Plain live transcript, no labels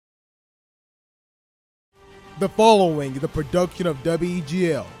The following is a production of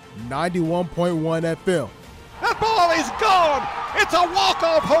WEGL 91.1 FM. That ball is gone. It's a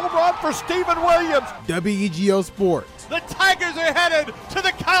walk-off home run for Stephen Williams. WEGL Sports, The Tigers are headed to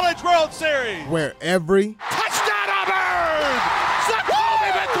the College World Series. where every Touchdown Auburn! Zakoby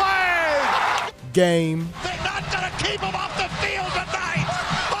McClain! game They're not going to keep him off the field tonight.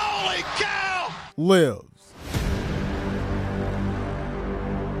 Holy cow! lives.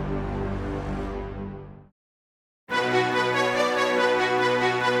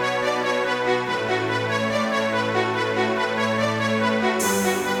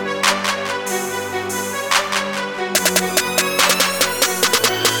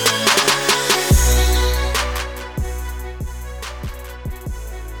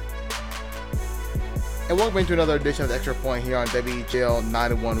 And welcome into another edition of the Xtra Point here on WEGL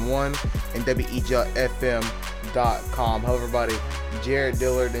 911 and WEGLFM.com. Hello everybody, Jared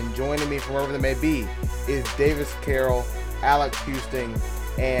Dillard, and joining me from wherever they may be is Davis Carroll, Alex Houston,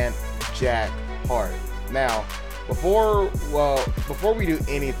 and Jack Hart. Now, before we do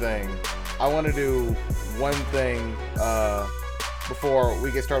anything, I want to do one thing before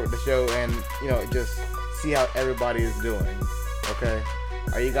we get started with the show, and just see how everybody is doing. Okay,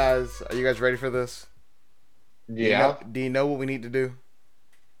 are you guys ready for this? Yeah. Do you know what we need to do?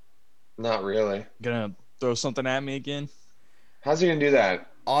 Not really. Gonna throw something at me again? How's he gonna do that?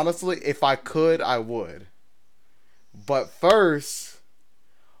 Honestly, if I could, I would. But first,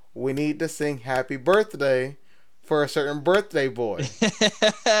 we need to sing happy birthday for a certain birthday boy.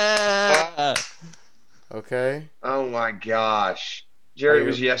 Okay? Oh my gosh. Jared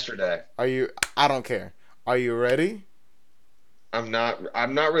was yesterday. I don't care. Are you ready? I'm not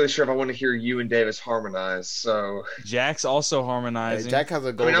really sure if I want to hear you and Davis harmonize, so Jack's also harmonizing. Jack has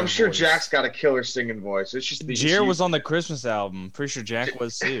a golden I'm sure voice. Jack's got a killer singing voice. It's just Jared was on the Christmas album. Pretty sure Jack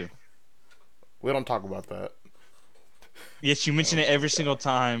was too. We don't talk about that. Yes, you mention it every single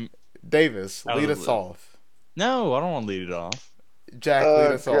time. Davis, lead us off. No, I don't want to lead it off. Jack,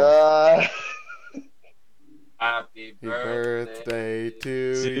 lead us off. God. Happy Birthday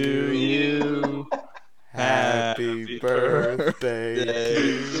to To you. you. Happy birthday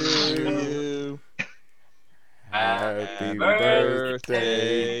to you. Happy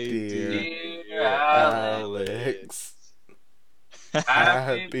birthday, dear Alex.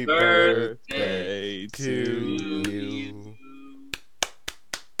 Happy birthday to you.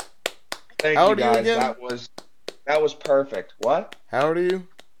 Thank How you old are you guys. again? That was perfect. What? How old are you?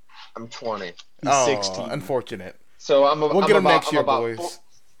 I'm 20. He's 16. Unfortunate. So We'll get him next year, boys.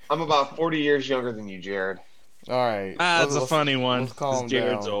 I'm about 40 years younger than you, Jared. All right. That's a funny one. Let's calm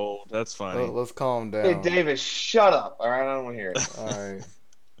Jared's down. old. That's funny. Let's calm down. Hey, Davis, shut up. All right, I don't want to hear it. All right.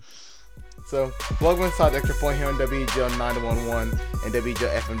 So, welcome inside the Xtra Point here on WEGL 911 and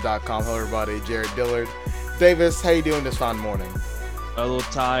WEGLFM.com. Hello, everybody. Jared Dillard. Davis, how you doing this fine morning? A little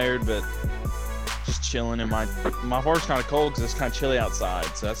tired, but just chilling. My heart's kind of cold because it's kind of chilly outside,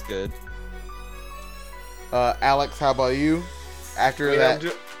 so that's good. Alex, how about you? After Yeah,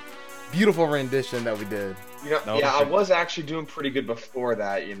 that beautiful rendition that we did. I was actually doing pretty good before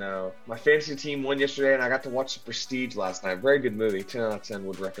that, My fantasy team won yesterday, and I got to watch The Prestige last night. Very good movie. 10 out of 10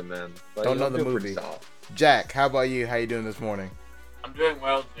 would recommend. But, Don't know I'm the doing pretty movie. solid. Jack, how about you? How you doing this morning? I'm doing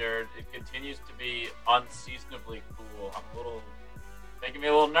well, Jared. It continues to be unseasonably cool. Making me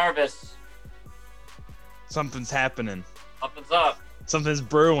a little nervous. Something's happening. Something's up. Something's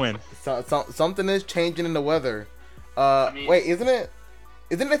brewing. Something is changing in the weather. mean- Wait, isn't it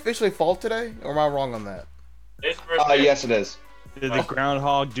officially fall today? Or am I wrong on that? This birthday, Yes, it is. Did the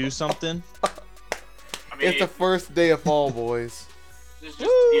groundhog do something? I mean, It's the first day of fall, boys. this is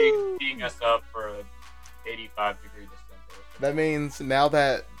just teeing us up for an 85-degree December. That means now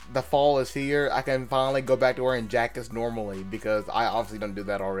that the fall is here, I can finally go back to wearing jackets normally because I obviously don't do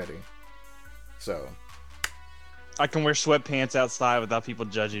that already. So, I can wear sweatpants outside without people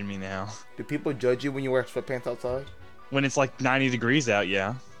judging me now. do people judge you when you wear sweatpants outside? When it's like 90 degrees out,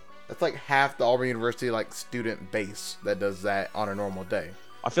 yeah. That's like half the Auburn University student base that does that on a normal day.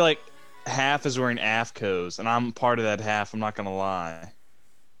 I feel like half is wearing AFCOs, and I'm part of that half, I'm not going to lie.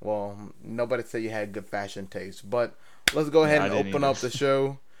 Well, nobody said you had good fashion taste, but let's go ahead I and didn't open either. up the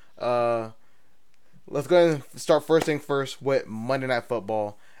show. Let's go ahead and start first thing first with Monday Night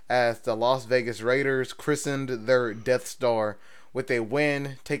Football, as the Las Vegas Raiders christened their Death Star with a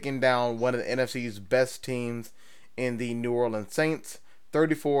win, taking down one of the NFC's best teams in the New Orleans Saints,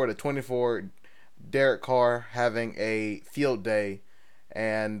 34-24. Derek Carr having a field day,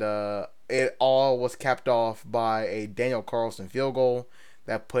 and it all was capped off by a Daniel Carlson field goal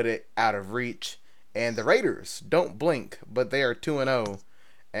that put it out of reach. And the Raiders don't blink, but they are 2-0.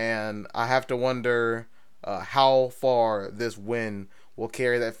 And I have to wonder, how far this win will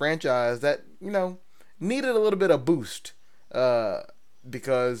carry that franchise that needed a little bit of boost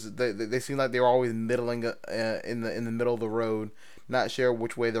because they seem like they were always middling in the middle of the road, not sure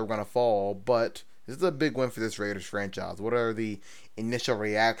which way they were going to fall. But this is a big win for this Raiders franchise. What are the initial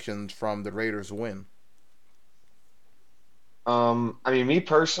reactions from the Raiders win? I mean, me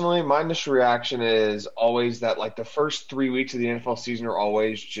personally, my initial reaction is always that like the first 3 weeks of the NFL season are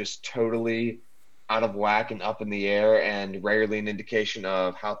always just totally out of whack and up in the air, and rarely an indication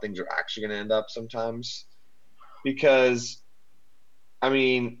of how things are actually going to end up sometimes. Because I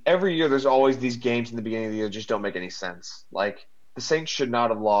mean, every year there's always these games in the beginning of the year that just don't make any sense. Like the Saints should not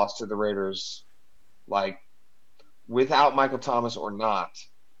have lost to the Raiders, like without Michael Thomas or not,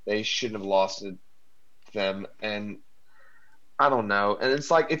 they shouldn't have lost to them. And I don't know. And it's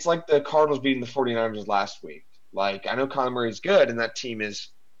like the Cardinals beating the 49ers last week. Like I know Kyler Murray is good and that team is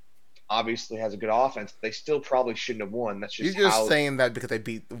obviously has a good offense. But they still probably shouldn't have won. That's You're just just how. saying that because they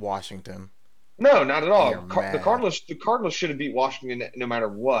beat Washington. No, not at And all. you're mad. The Cardinals should have beat Washington no matter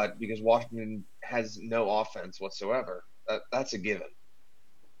what because Washington has no offense whatsoever. That's a given.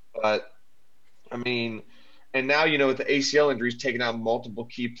 But I mean, and now with the ACL injuries taking out multiple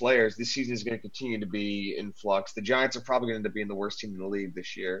key players, this season is going to continue to be in flux. The Giants are probably going to end up being the worst team in the league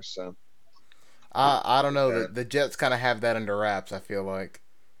this year. So I don't know. uh, The Jets kind of have that under wraps, I feel like.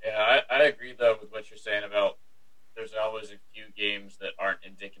 Yeah, I agree though with what you're saying about there's always a few games that aren't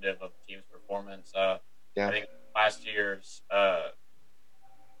indicative of the team's performance. I yeah, think last year's the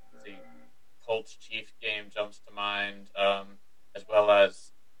Colts Chiefs game jumps to mind, as well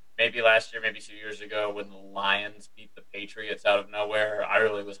as maybe last year, maybe 2 years ago when the Lions beat the Patriots out of nowhere. I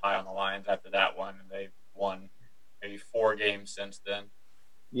really was high on the Lions after that one, and they've won maybe 4 games since then.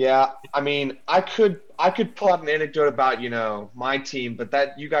 yeah. I mean, I could pull out an anecdote about my team, but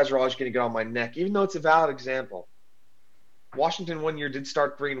that you guys are always going to get on my neck, even though it's a valid example. Washington one year did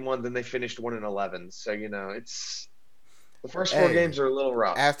start 3-1, then they finished 1-11. So it's the first four Hey, games are a little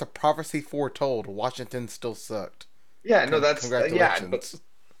rough. as the prophecy foretold, Washington still sucked. Yeah, no, that's yeah, but Congratulations.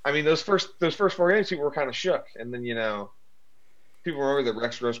 I mean those first 4 games people were kind of shook, and then people remember that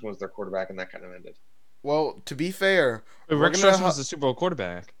Rex Grossman was their quarterback, and that kind of ended. Well, to be fair, But we're Rex gonna Grossman was the Super Bowl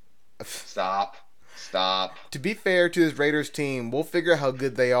quarterback. Stop, stop. to be fair to this Raiders team, we'll figure out how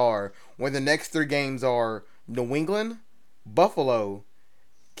good they are when the next 3 games are New England, Buffalo,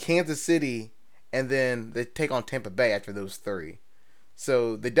 Kansas City, and then they take on Tampa Bay after those 3.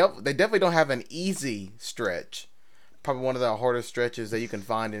 So they definitely don't have an easy stretch. Probably one of the hardest stretches that you can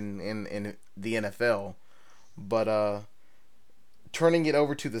find in the NFL. But turning it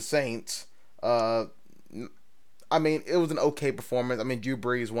over to the Saints, I mean, it was an okay performance. I mean, Drew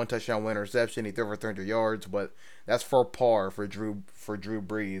Brees, 1 touchdown, 1 interception. He threw over 300 yards, but that's for par for Drew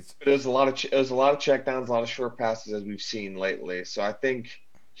Brees. But it was a lot of checkdowns, a lot of short passes as we've seen lately. So I think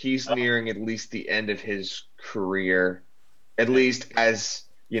he's nearing at least the end of his career, at least as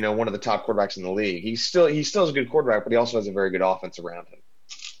one of the top quarterbacks in the league. He still is a good quarterback, but he also has a very good offense around him.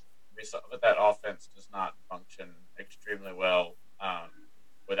 But that offense does not function extremely well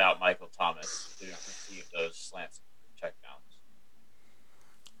without Michael Thomas to receive those slants checkdowns.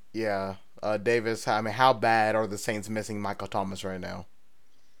 Yeah, Davis. I mean, how bad are the Saints missing Michael Thomas right now?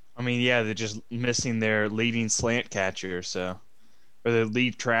 I mean, yeah, they're just missing their leading slant catcher, or their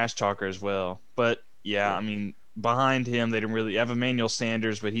lead trash talker as well. But yeah, I mean, behind him, they didn't really have Emmanuel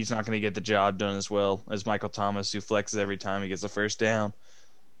Sanders, but he's not going to get the job done as well as Michael Thomas, who flexes every time he gets a first down.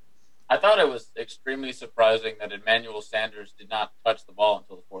 I thought it was extremely surprising that Emmanuel Sanders did not touch the ball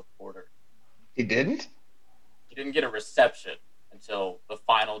until the fourth quarter. He didn't? He didn't get a reception until the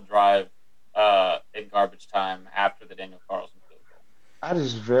final drive in garbage time after the Daniel Carlson field goal. That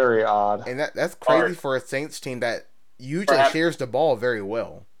is very odd. And that's crazy Hard. for a Saints team that usually Perhaps- shares the ball very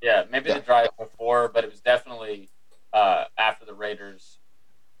well. Yeah, maybe Yeah. the drive before, but it was definitely after the Raiders.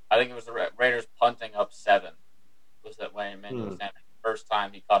 I think it was the Raiders punting up 7. Was that way Emmanuel Sanders first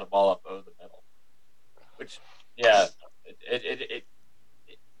time he caught a ball up over the middle? Which, yeah,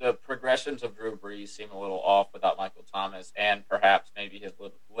 the progressions of Drew Brees seem a little off without Michael Thomas, and perhaps maybe his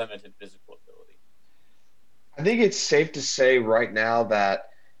limited physical ability. I think it's safe to say right now that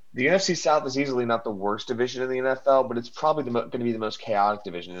the NFC South is easily not the worst division in the NFL, but it's probably going to be the most chaotic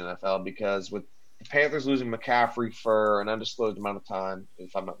division in the NFL because with the Panthers losing McCaffrey for an undisclosed amount of time,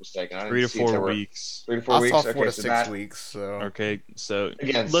 if I'm not mistaken. I didn't 3 to see if 4 there were weeks. 3 to 4 I weeks. saw Okay, 4 to so 6 weeks. So Okay, so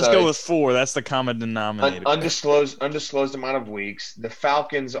Again, let's so go with 4. That's the common denominator. undisclosed amount of weeks. The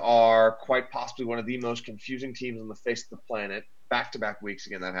Falcons are quite possibly one of the most confusing teams on the face of the planet. Back-to-back weeks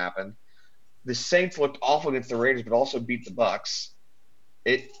again that happened. The Saints looked awful against the Raiders, but also beat the Bucks.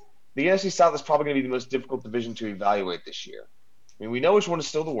 the NFC South is probably going to be the most difficult division to evaluate this year. I mean, we know which one is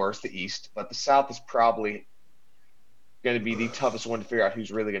still the worst, the East, but the South is probably going to be the toughest one to figure out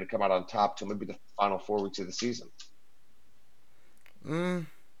who's really going to come out on top till maybe the final 4 weeks of the season. Mm,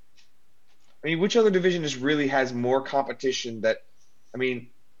 I mean, which other division just really has more competition that, I mean,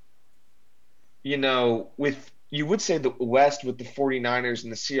 with you would say the West with the 49ers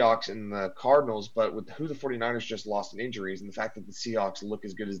and the Seahawks and the Cardinals, but with who the 49ers just lost in injuries and the fact that the Seahawks look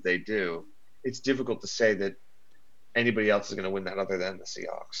as good as they do, it's difficult to say that anybody else is going to win that other than the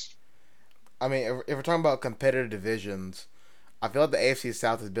Seahawks. I mean, if we're talking about competitive divisions, I feel like the AFC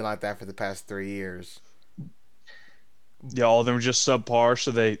South has been like that for the past 3 years. Yeah, all of them are just subpar,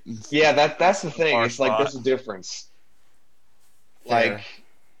 so they Yeah, that's the thing. subpar It's like spot. there's a difference. Like Fair.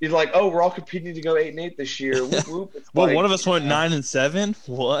 you're like, oh, we're all competing to go 8-8 this year. Whoop whoop. It's Well, like one of us went 9-7.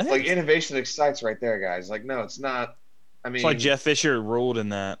 What? like innovation excites right there, guys. Like, no, it's not. I It's like mean, Jeff Fisher ruled in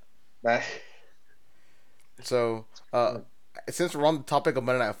that. that So, since we're on the topic of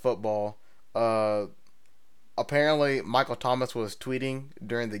Monday Night Football, uh, apparently Michael Thomas was tweeting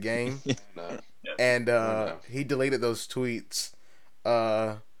during the game, no, and no. he deleted those tweets.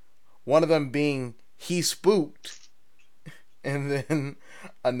 Uh, one of them being "he spooked," and then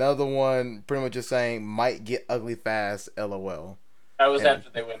another one pretty much just saying "might get ugly fast." LOL. That was And after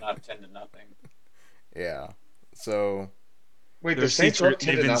they went up 10-0. yeah, so Wait, Their the Saints seats were are, up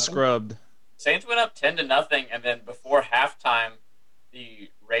 10 they've to been nothing. scrubbed. Saints went up 10-0, and then before halftime, the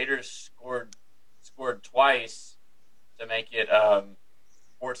Raiders scored twice to make it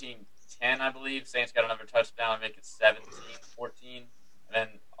 14-10, I believe. Saints got another touchdown to make it 17-14, and then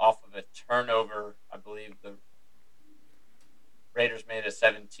off of a turnover, I believe the Raiders made it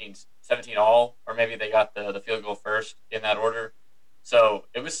 17 all, or maybe they got the field goal first in that order. So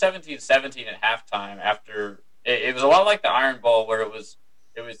it was 17-17 at halftime. After it was a lot like the Iron Bowl, where it was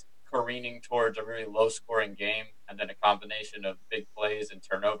careening towards a really low scoring game, and then a combination of big plays and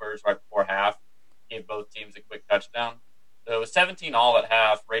turnovers right before half gave both teams a quick touchdown. So it was 17 all at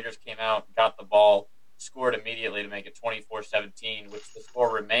half. Raiders came out, got the ball, scored immediately to make it 24-17, which the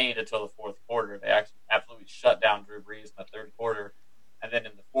score remained until the fourth quarter. They actually absolutely shut down Drew Brees in the third quarter, and then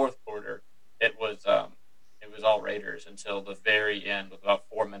in the fourth quarter, it was all Raiders until the very end with about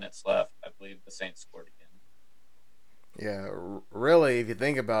 4 minutes left. I believe the Saints scored again. yeah, really, if you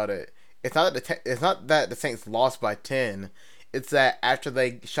think about it, it's not that the Saints lost by 10. It's that after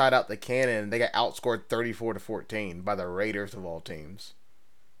they shot out the cannon, they got outscored 34-14 by the Raiders of all teams.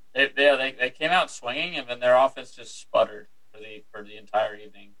 They came out swinging, and then their offense just sputtered for the entire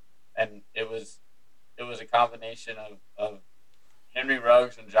evening, and it was a combination of Henry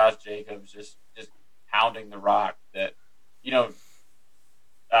Ruggs and Josh Jacobs just pounding the rock. That you know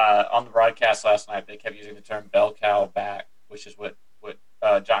on the broadcast last night they kept using the term "bell cow back," which is what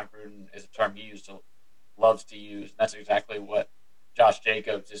John Gruden is a term he loves to use. And that's exactly what Josh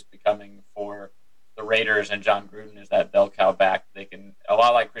Jacobs is becoming for the Raiders, and John Gruden is that bell cow back. They can a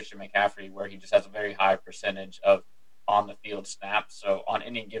lot like Christian McCaffrey, where he just has a very high percentage of on the field snaps. So on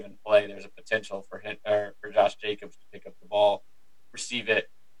any given play, there's a potential for Josh Jacobs to pick up the ball, receive it,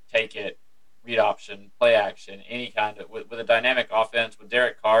 take it, read option, play action, any kind of with a dynamic offense with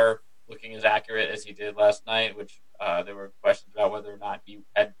Derek Carr looking as accurate as he did last night, which there were questions about whether or not he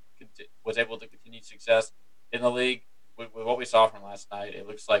was able to continue success in the league. With what we saw from last night, it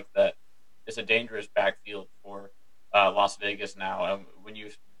looks like that it's a dangerous backfield for Las Vegas now. When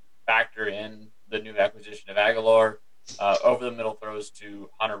you factor in the new acquisition of Aguilar, over the middle throws to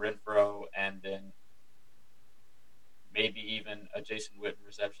Hunter Renfrow, and then maybe even a Jason Witten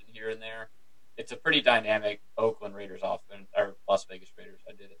reception here and there, it's a pretty dynamic Oakland Raiders offense, or Las Vegas Raiders.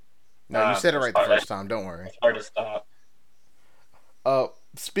 I did it. No, you said it right the Hard, first time. Don't worry. it's hard to stop.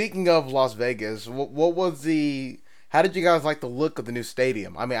 Speaking of Las Vegas, what was the? How did you guys like the look of the new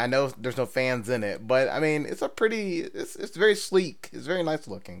stadium? I mean, I know there's no fans in it, but I mean, it's very sleek. It's very nice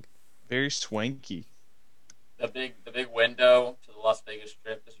looking. Very swanky. The big window to the Las Vegas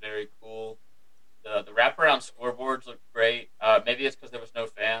Strip is very cool. The wraparound scoreboards look great. Maybe it's because there was no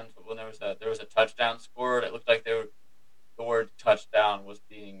fans, but when there was a touchdown scored, it looked like the word touchdown was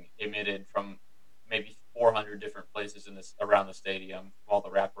being emitted from maybe 400 different places in this around the stadium, all the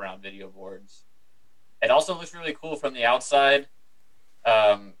wraparound video boards. It also looks really cool from the outside,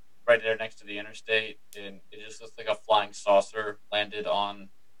 right there next to the interstate, and it just looks like a flying saucer landed on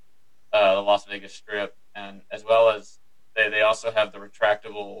the Las Vegas Strip, and as well as they also have the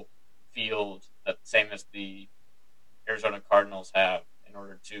retractable field, that same as the Arizona Cardinals have, in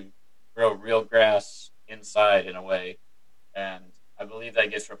order to grow real grass inside in a way, and I believe that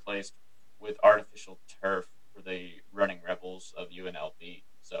gets replaced with artificial turf for the running Rebels of UNLV.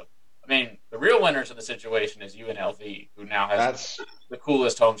 So real winners of the situation is UNLV, who now has That's the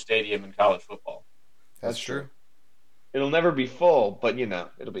coolest home stadium in college football. That's true. It'll never be full, but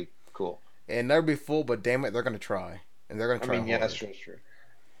it'll be cool. It'll never be full, but damn it, they're gonna try, and they're gonna I try mean, yeah, hard. that's true. That's true.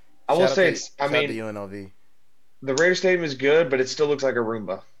 I will say it's. I shout out to mean, UNLV. the Raider Stadium is good, but it still looks like a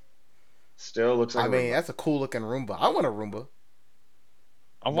Roomba. Still looks like I a mean, Roomba. that's a cool looking Roomba. I want a Roomba.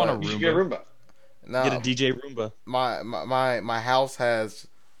 I want a You should get a Roomba. Roomba. No, Get a DJ Roomba. my house has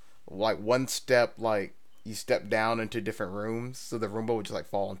like one step, like you step down into different rooms, so the Roomba would just like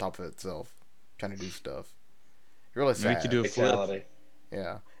fall on top of itself, trying to do stuff. Really Maybe we sad. could do a flip. Fatality.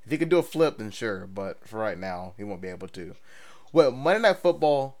 Yeah, if he could do a flip, then sure. But for right now, he won't be able to. Well, Monday Night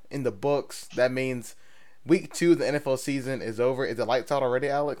Football in the books. That means week 2 of the NFL season is over. Is the lights out already,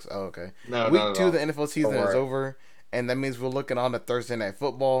 Alex? Oh, okay. No, Week not at 2 of the all. NFL season Don't is worry. over, and that means we're looking on to Thursday Night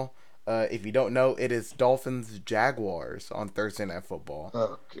Football. If you don't know, it is Dolphins Jaguars on Thursday Night Football.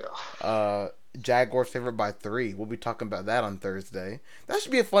 Oh god. Jaguars favored by 3. We'll be talking about that on Thursday. That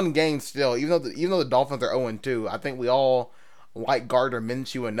should be a fun game still. Even though the Dolphins are 0-2, I think we all like Gardner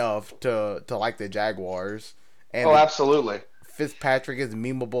Minshew enough to like the Jaguars. And Oh, absolutely. Fitzpatrick is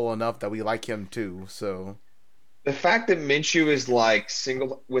memeable enough that we like him too. So The fact that Minshew is like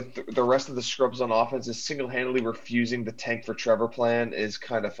single with the rest of the scrubs on offense is single-handedly refusing the tank for Trevor plan is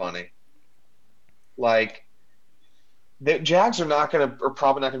kind of funny. Like the Jags are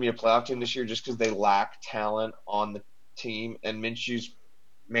probably not gonna be a playoff team this year just because they lack talent on the team, and Minshew's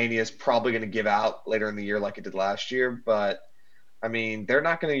mania is probably gonna give out later in the year like it did last year. But I mean, they're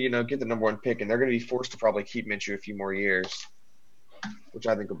not gonna get the number 1 pick, and they're gonna be forced to probably keep Minshew a few more years, which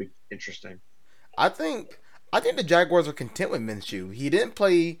I think will be interesting. I think the Jaguars are content with Minshew. He didn't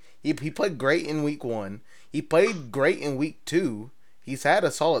play. He played great in week 1. He played great in week 2. He's had a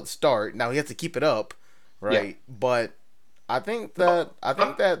solid start. Now he has to keep it up, right? Yeah. But I think that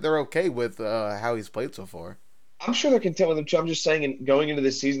they're okay with how he's played so far. I'm sure they're content with him too. I'm just saying, going into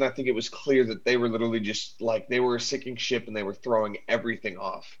this season, I think it was clear that they were literally just like they were a sinking ship and they were throwing everything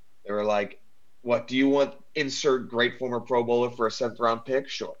off. They were like, "What do you want? Insert great former Pro Bowler for a 7th-round pick?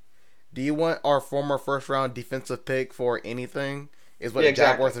 Sure." Do you want our former first round defensive pick for anything? Is what Yeah, the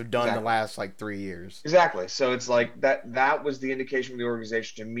Jaguars exactly. have done Exactly. the last like 3 years. Exactly. So it's like that was the indication from the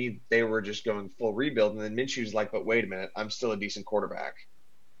organization to me they were just going full rebuild. And then Minshew's like, "But wait a minute, I'm still a decent quarterback.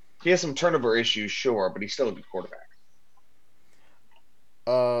 He has some turnover issues, sure, but he's still a good quarterback."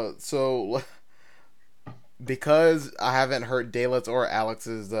 So because I haven't heard Daylet's or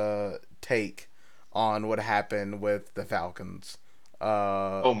Alex's take on what happened with the Falcons.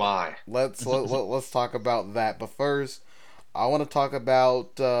 Oh my. Let's talk about that. But first, I want to talk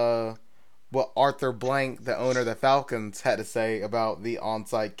about what Arthur Blank, the owner of the Falcons, had to say about the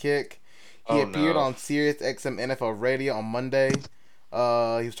onside kick. He Oh, appeared no. on Sirius XM NFL Radio on Monday. He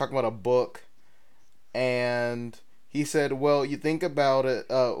was talking about a book, and he said, "Well, you think about it.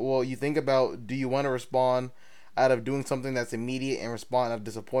 Do you want to respond out of doing something that's immediate and respond out of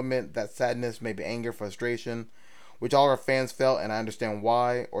disappointment, that sadness, maybe anger, frustration, which all our fans felt, and I understand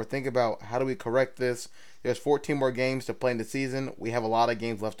why. Or think about how do we correct this? There's 14 more games to play in the season. We have a lot of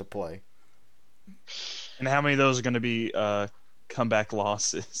games left to play." And how many of those are going to be comeback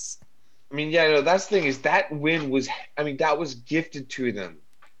losses? I mean, yeah, no, that's the thing is that win was, I mean, that was gifted to them.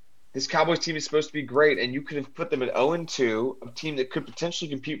 This Cowboys team is supposed to be great, and you could have put them at 0-2, a team that could potentially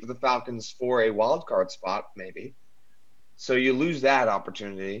compete with the Falcons for a wild card spot, maybe. So you lose that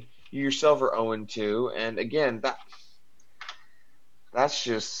opportunity. You yourself are 0-2, and again, that's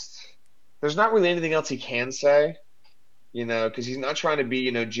just there's not really anything else he can say, because he's not trying to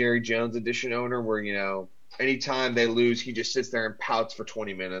be, Jerry Jones edition owner where, anytime they lose, he just sits there and pouts for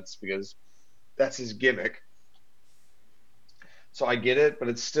 20 minutes because that's his gimmick. So I get it, but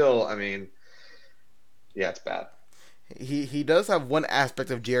it's still, I mean, yeah, it's bad. He does have one aspect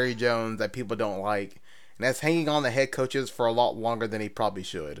of Jerry Jones that people don't like, and that's hanging on the head coaches for a lot longer than he probably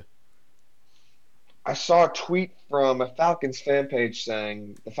should. I saw a tweet from a Falcons fan page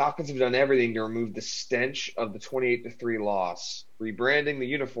saying the Falcons have done everything to remove the stench of the 28-3 loss, rebranding the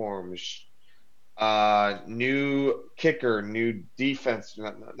uniforms, new kicker, new defense,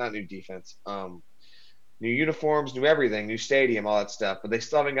 not new defense, new uniforms, new everything, new stadium, all that stuff. But they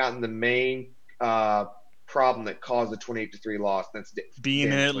still haven't gotten the main problem that caused the 28-3 loss. That's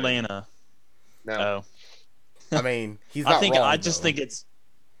Being in Dan Quinn. Atlanta. No, Oh. I mean, he's not wrong. I just though. think it's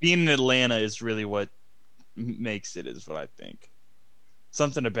being in Atlanta is really what makes it, is what I think.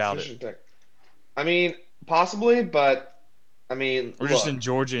 Something about it. I mean, possibly, but I mean, Or just look, in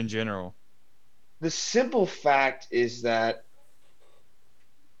Georgia in general. the simple fact is that,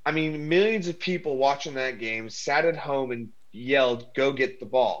 I mean, millions of people watching that game sat at home and yelled, "Go get the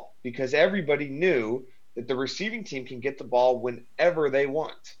ball," because everybody knew that the receiving team can get the ball whenever they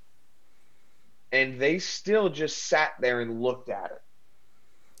want. And they still just sat there and looked at it.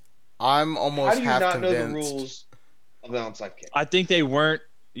 I'm How almost do you half not know the convinced. rules of the onside kick? I think they weren't.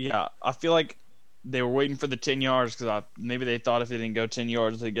 Yeah, I feel like they were waiting for the 10 yards because maybe they thought if they didn't go 10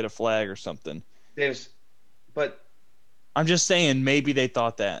 yards, they'd get a flag or something. There's, but I'm just saying maybe they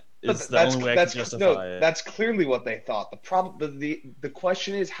thought that is the that's only way I can that's no, justify it. that's clearly what they thought. The problem, the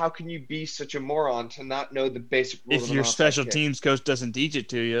question is, how can you be such a moron to not know the basic rules If of an your onside special kick? teams coach doesn't teach it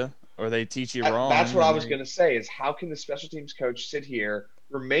to you or they teach you wrong, That's what I then was going to say. Is how can the special teams coach sit here,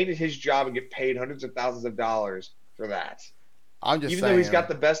 remain at his job, and get paid hundreds of thousands of dollars for that? I'm just Even though he's got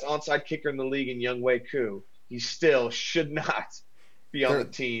saying. the best onside kicker in the league in Young Wei Koo, he still should not be on the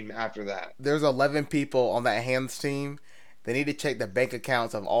team after that. There's 11 people on that hands team. They need to check the bank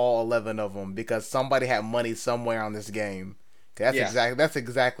accounts of all 11 of them because somebody had money somewhere on this game. That's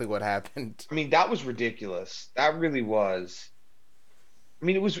exactly what happened. I mean, that was ridiculous. That really was. I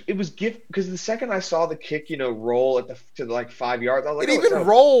mean, it was gift because the second I saw the kick, roll to like 5 yards, I was like, It oh, it's even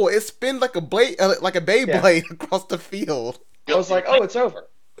over. roll. It spin like a blade, like a Beyblade across the field. I was like, oh, it's over.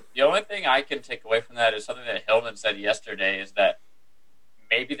 The only thing I can take away from that is something that Hillman said yesterday is that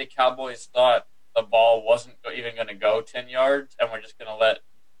maybe the Cowboys thought the ball wasn't even going to go 10 yards and we're just going to let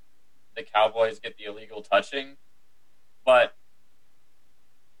the Cowboys get the illegal touching. But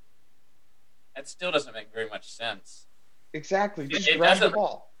it still doesn't make very much sense. Exactly. Just grab the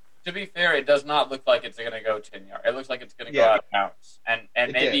ball. To be fair, it does not look like it's going to go 10 yards. It looks like it's going to go out of bounds. And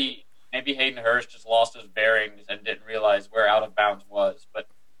maybe Hayden Hurst just lost his bearings and didn't realize where out of bounds was. But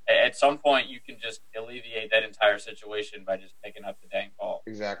at some point, you can just alleviate that entire situation by just picking up the dang ball.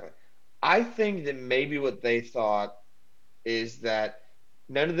 Exactly. I think that maybe what they thought is that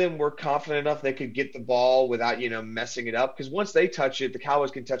none of them were confident enough they could get the ball without, messing it up. Because once they touch it, the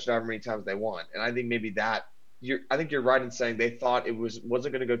Cowboys can touch it however many times they want. And I think maybe I think you're right in saying they thought it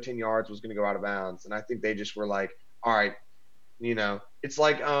wasn't going to go 10 yards, was going to go out of bounds. And I think they just were like, all right, it's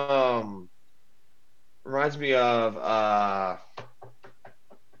like reminds me of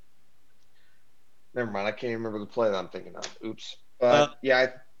never mind, I can't remember the play that I'm thinking of. Oops. But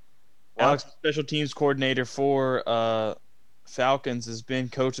Alex, special teams coordinator for Falcons, has been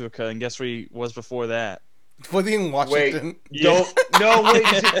coach of and guess where he was before that? Was he in Washington? Wait,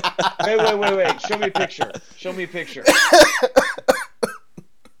 wait. Show me a picture.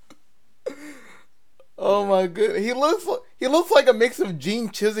 Oh my goodness, he looks like a mix of Gene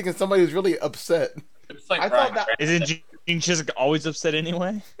Chizik and somebody who's really upset. It's like I thought that isn't Gene Chizik always upset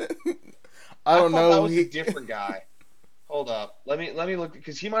anyway? I don't know. That was a different guy. Hold up, let me look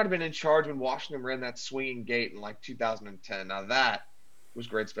because he might have been in charge when Washington ran that swinging gate in like 2010. Now that was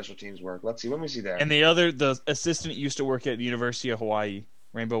great special teams work. Let's see. Let me see there. And the assistant used to work at the University of Hawaii,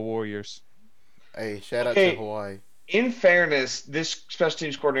 Rainbow Warriors. Hey, shout out to Hawaii. In fairness, this special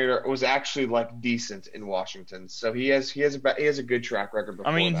teams coordinator was actually like decent in Washington, so he has a good track record.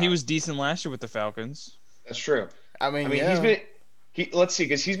 He was decent last year with the Falcons. That's true. Yeah. Let's see,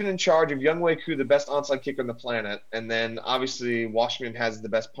 because he's been in charge of Young Wei Koo, the best onside kicker on the planet, and then obviously Washington has the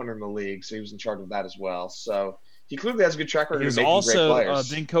best punter in the league, so he was in charge of that as well. So he clearly has a good track record of making great players.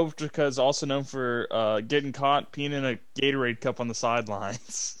 Ben Kovic is also known for getting caught peeing in a Gatorade cup on the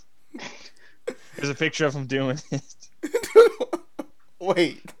sidelines. There's a picture of him doing it.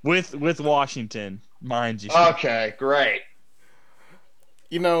 Wait. With Washington, mind you. Okay, great.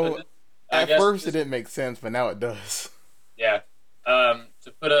 At first it didn't make sense, but now it does. Yeah. To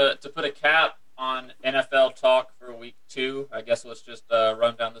put a cap on NFL talk for week 2, I guess let's just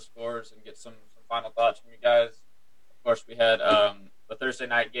run down the scores and get some final thoughts from you guys. Of course, we had the Thursday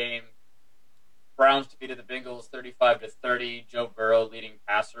night game. Browns defeated the Bengals 35-30. Joe Burrow, leading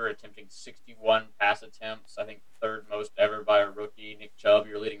passer, attempting 61 pass attempts. I think third most ever by a rookie. Nick Chubb,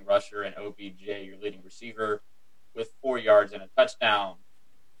 your leading rusher, and OBJ, your leading receiver, with 4 yards and a touchdown.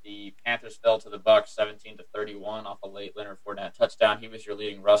 The Panthers fell to the Bucs 17-31 off a late Leonard Fournette touchdown. He was your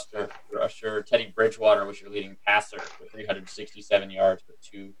leading rusher. Teddy Bridgewater was your leading passer with 367 yards with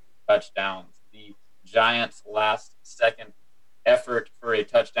 2 touchdowns. The Giants' last-second effort for a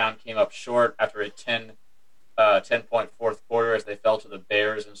touchdown came up short after a 10-point fourth quarter as they fell to the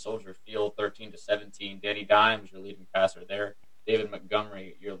Bears in Soldier Field 13-17. Danny Dimes, your leading passer there. David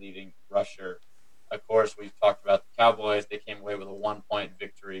Montgomery, your leading rusher. Of course, we've talked about the Cowboys. They came away with a 1-point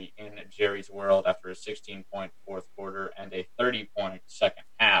victory in Jerry's world after a 16-point fourth quarter and a 30-point second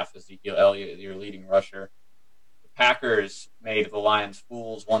half. Ezekiel Elliott, your leading rusher, with Packers made the Lions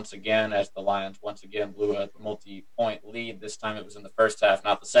fools once again as the Lions once again blew a multi-point lead. This time it was in the first half,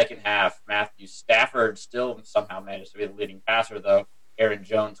 not the second half. Matthew Stafford still somehow managed to be the leading passer, though. Aaron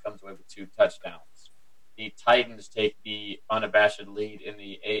Jones comes away with 2 touchdowns. The Titans take the unabashed lead in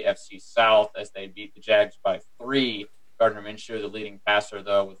the AFC South as they beat the Jags by 3. Gardner Minshew, the leading passer,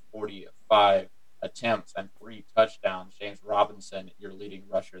 though, with 45 attempts and 3 touchdowns. James Robinson, your leading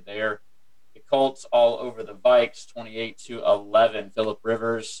rusher there. The Colts all over the Vikes, 28-11. Phillip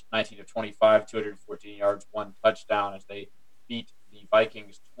Rivers, 19 of 25, 214 yards, 1 touchdown as they beat the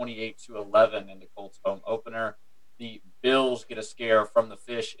Vikings 28-11 in the Colts home opener. The Bills get a scare from the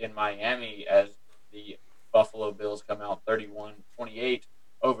fish in Miami as the Buffalo Bills come out 31-28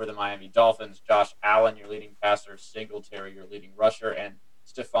 over the Miami Dolphins. Josh Allen, your leading passer, Singletary, your leading rusher, and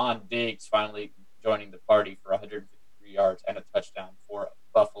Stephon Diggs finally joining the party for 153 yards and a touchdown for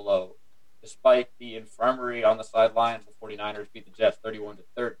Buffalo. Despite the infirmary on the sidelines, the 49ers beat the Jets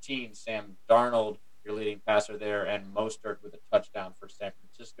 31-13. Sam Darnold, your leading passer there, and Mostert with a touchdown for San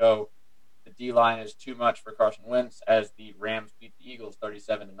Francisco. The D-line is too much for Carson Wentz as the Rams beat the Eagles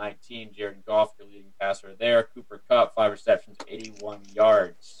 37-19. Jared Goff, your leading passer there. Cooper Kupp, 5 receptions, 81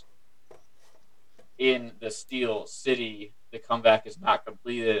 yards. In the Steel City, the comeback is not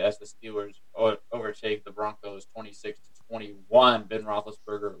completed as the Steelers overtake the Broncos 26-21. Ben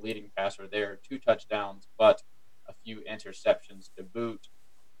Roethlisberger, leading passer there, 2 touchdowns, but a few interceptions to boot.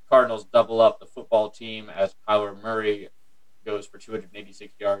 Cardinals double up the football team as Kyler Murray goes for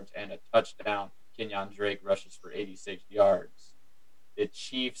 286 yards and a touchdown. Kenyon Drake rushes for 86 yards. The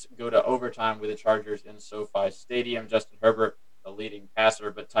Chiefs go to overtime with the Chargers in SoFi Stadium. Justin Herbert, the leading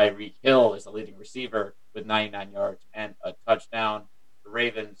passer, but Tyreek Hill is the leading receiver with 99 yards and a touchdown. The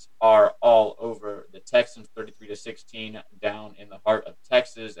Ravens are all over the Texans, 33-16, down in the heart of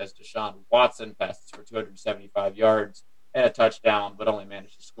Texas as Deshaun Watson passes for 275 yards and a touchdown, but only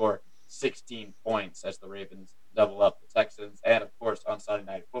managed to score 16 points as the Ravens double up the Texans. And, of course, on Sunday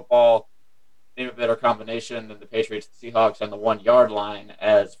Night Football, name a better combination than the Patriots and Seahawks on the 1-yard line,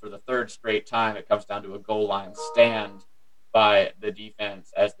 as for the 3rd straight time it comes down to a goal line stand by the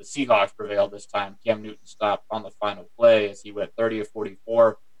defense as the Seahawks prevailed this time. Cam Newton stopped on the final play as he went 30 of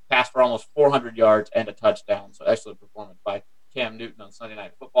 44, passed for almost 400 yards and a touchdown. So excellent performance by Cam Newton on Sunday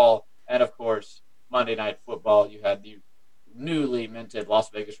Night Football. And, of course, Monday Night Football, you had the newly minted Las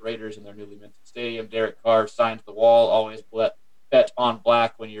Vegas Raiders in their newly minted stadium. Derek Carr signed the wall. Always bet on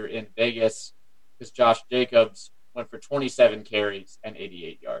black when you're in Vegas, because Josh Jacobs went for 27 carries and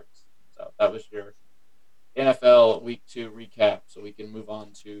 88 yards. So that was your NFL Week 2 recap, so we can move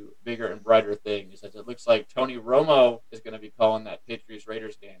on to bigger and brighter things, as it looks like Tony Romo is going to be calling that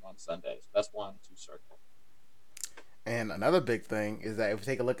Patriots-Raiders game on Sunday. So that's one to circle. And another big thing is that if we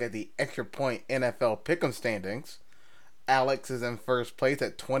take a look at the Extra Point NFL Pick'em standings, Alex is in first place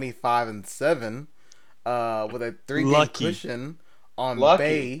at 25-7, with a 3-game cushion on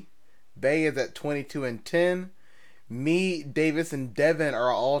Bay. Bay is at 22-10. Me, Davis, and Devin are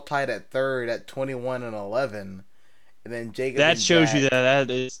all tied at 3rd at 21-11, and then Jacob. That and shows Jack,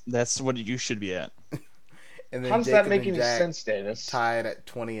 you that's what you should be at. And then How does Jacob that make and any Jack sense, Davis? tied at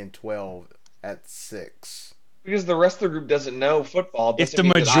 20-12 at 6. Because the rest of the group doesn't know football. If the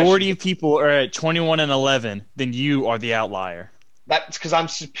majority of people are at 21-11, then you are the outlier. That's because I'm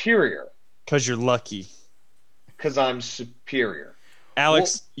superior. Because you're lucky. Because I'm superior.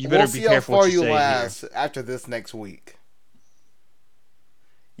 Alex, you better be careful what you say We'll see how far you last after this next week.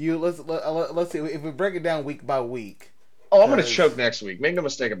 Let's see if we break it down week by week. Oh, I'm going to choke next week. Make no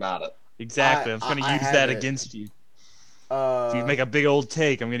mistake about it. Exactly. I'm going to use that against you. If you make a big old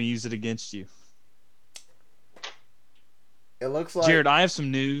take, I'm going to use it against you. It looks like Jared, I have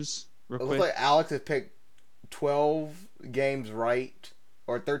some news. Real quick. Looks like Alex has picked 12 games right,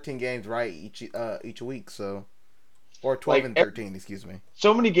 or 13 games right each week. So. Or 12 and 13, excuse me.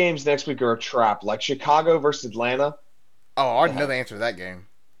 So many games next week are a trap, like Chicago versus Atlanta. Oh, I already know the answer to that game.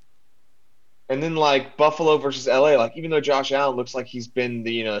 And then like Buffalo versus LA. Like even though Josh Allen looks like he's been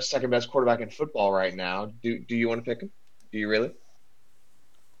the second best quarterback in football right now, do you want to pick him? Do you really?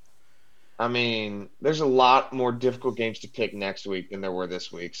 I mean, there's a lot more difficult games to pick next week than there were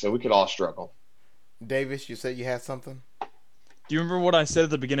this week, so we could all struggle. Davis, you said you had something? Do you remember what I said at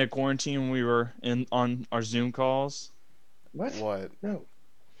the beginning of quarantine when we were on our Zoom calls? What? No.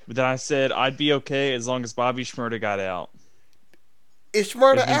 That I said I'd be okay as long as Bobby Shmurda got out. Is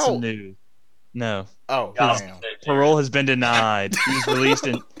Shmurda out? Some news. No. Oh, damn. Parole has been denied. He's released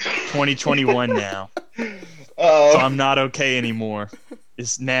in 2021 now. Oh. So I'm not okay anymore.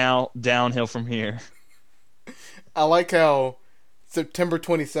 It's now downhill from here. I like how September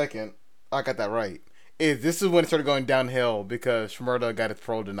 22nd, I got that right, This is when it started going downhill because Shmurda got his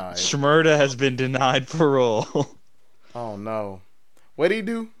parole denied. Shmurda has been denied parole. Oh no! What did he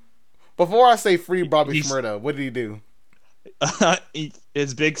do? Before I say free Bobby He's- Shmurda, what did he do?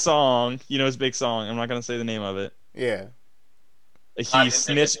 His big song, his big song. I'm not gonna say the name of it. Yeah. He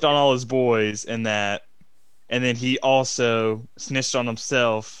snitched on all his boys and that, and then he also snitched on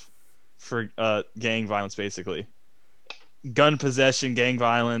himself for gang violence, basically. Gun possession, gang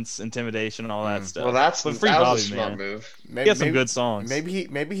violence, intimidation, all that stuff. Well, but free that Bobby, was a smart man. move. Maybe, He has some good songs.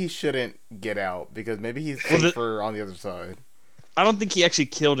 Maybe he shouldn't get out because maybe he's Well, safer on the other side. I don't think he actually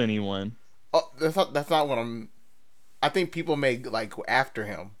killed anyone. Oh, that's not what I'm. I think people may like go after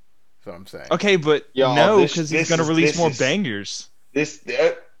him. That's what I'm saying. Okay, but Y'all, no, this- because he's this gonna is- release this more is- bangers. This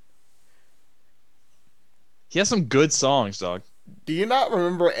He has some good songs, dog. Do you not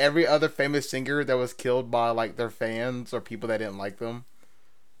remember every other famous singer that was killed by like their fans or people that didn't like them?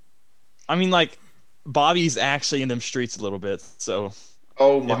 I mean, like, Bobby's actually in them streets a little bit, so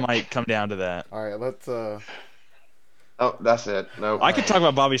oh it my. might come down to that. All right, let's Oh, that's it. No. I could talk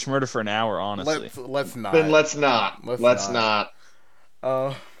about Bobby Shmurda for an hour, honestly. let's not. Then let's not. Let's Let's not.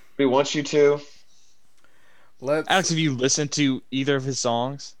 not. We want you to. Let's. Alex, have you listened to either of his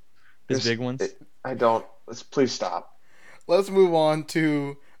songs? His There's- big ones? I don't. Please stop. Let's move on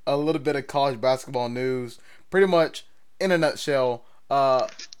to a little bit of college basketball news. Pretty much, in a nutshell,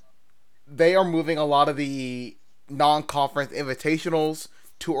 they are moving a lot of the non-conference invitationals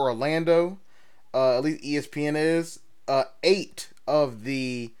to Orlando. At least ESPN is. 8 of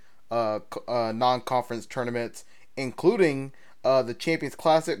the non-conference tournaments, including the Champions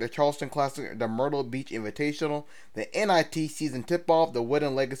Classic, the Charleston Classic, the Myrtle Beach Invitational, the NIT Season Tip-Off, the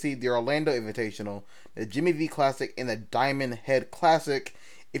Wooden Legacy, the Orlando Invitational, the Jimmy V Classic, and the Diamond Head Classic.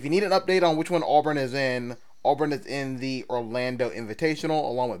 If you need an update on which one Auburn is in the Orlando Invitational,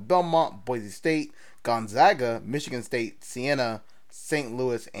 along with Belmont, Boise State, Gonzaga, Michigan State, Siena, St.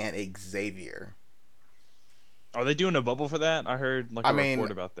 Louis, and Xavier. Are they doing a bubble for that? I heard a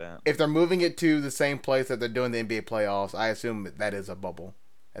report about that. If they're moving it to the same place that they're doing the NBA playoffs, I assume that is a bubble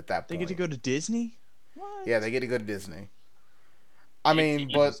at that They point. get to go to Disney? What? Yeah, they get to go to Disney. You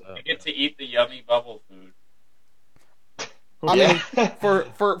get to eat the yummy bubble food. I mean,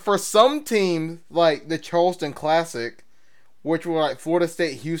 for some teams like the Charleston Classic, which were like Florida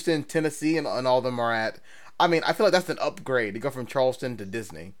State, Houston, Tennessee, and all of them are at. I mean, I feel like that's an upgrade to go from Charleston to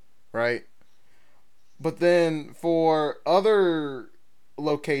Disney, right? But then for other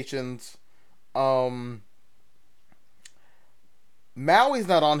locations, Maui's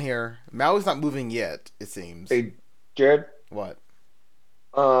not on here. Maui's not moving yet, it seems. Hey, Jared. What?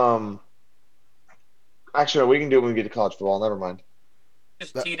 Actually, no, we can do it when we get to college football. Never mind.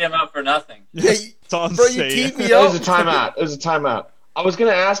 Just teed him up for nothing. Yeah, That's all I'm bro, you saying. teed me It was up. a timeout. It was a timeout. I was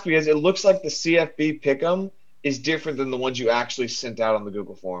gonna ask because it looks like the CFB pick'em is different than the ones you actually sent out on the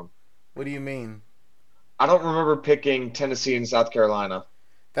Google form. What do you mean? I don't remember picking Tennessee and South Carolina.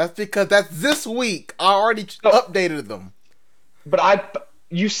 That's because that's this week. I already No. updated them. But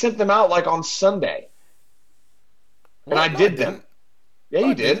you sent them out like on Sunday. And I did them. didn't. Yeah, No,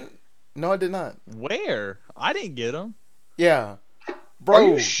 you I did. didn't. No, I did not. Where? I didn't get them. Yeah. Are Bro,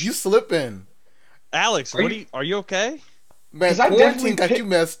 you you slipping. Alex, Are are you okay? Man, 'Cause I quarantine definitely got picked- you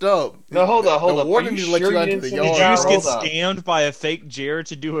messed up. No, hold up. The Are warden you need to let sure you out you into the didn't yard. Did you just get Hold up. scammed by a fake Jared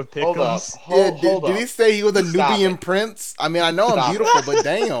to do a Hold up. pick'ems? Hold Did up. he say he was a Stop Nubian it. prince? I mean, I know I'm Stop beautiful, but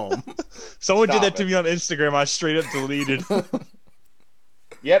damn. Someone did Stop that to it. me on Instagram. I straight up deleted.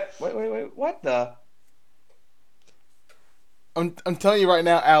 Yep. Wait. What the? I'm telling you right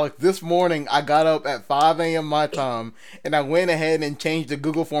now, Alex, this morning I got up at 5 a.m. my time, and I went ahead and changed the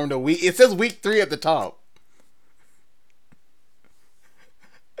Google form to week. It says week 3 at the top.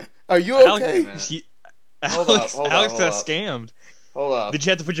 Are you okay? Alex, Hold Alex, up, Alex hold got up. scammed. Hold up. Did you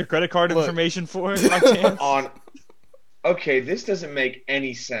have to put your credit card Look. information for it by chance? Okay, this doesn't make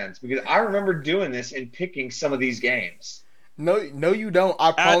any sense because I remember doing this and picking some of these games. No, you don't.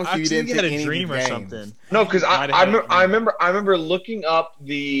 I promise you, you didn't had pick a any dream of or these something. games. No, because Might have had a I dream. remember looking up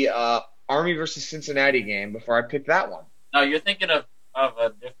the Army versus Cincinnati game before I picked that one. No, you're thinking of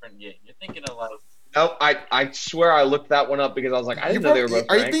a different game. You're thinking of like No, I swear I looked that one up because I was like, I didn't know they were both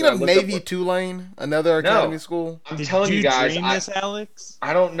Are you ranked, thinking and I of looked up Navy what- Tulane, another academy school? I'm Did telling you guys, dream this, Alex?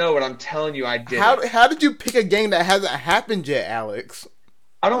 I don't know, but I'm telling you I did. How did you pick a game that hasn't happened yet, Alex?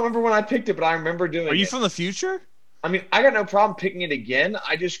 I don't remember when I picked it, but I remember doing Are you it. from the future? I mean, I got no problem picking it again.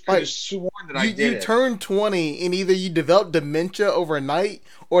 I just could Like, have sworn that I You did it. turned 20 and either you developed dementia overnight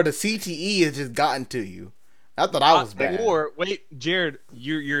or the CTE has just gotten to you. I thought I was bad. Or wait, Jared,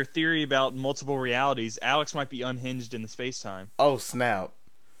 your theory about multiple realities. Alex might be unhinged in the space time. Oh snap!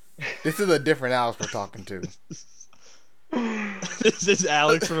 This is a different Alex we're talking to. This is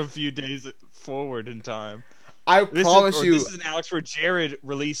Alex from a few days forward in time. I promise you. This is an Alex where Jared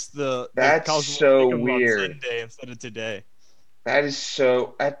released the That's college so football pick'em on weird. Sunday instead of today. That is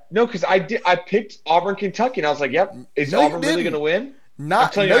so no, because I picked Auburn, Kentucky, and I was like, "Yep, is No, you Auburn really going to didn't. win?" I'm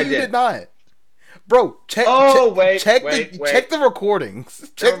Not telling no, you, I you did. did not, bro. Check. Oh, check wait. check the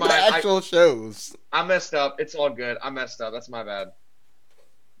recordings. Check mind. the actual shows. I messed up. It's all good. I messed up. That's my bad.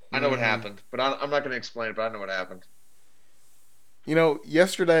 I know what happened, but I'm not going to explain it. But I know what happened. You know,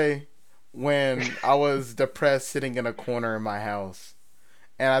 yesterday when I was depressed, sitting in a corner in my house,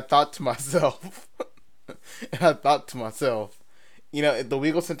 and I thought to myself, you know, if the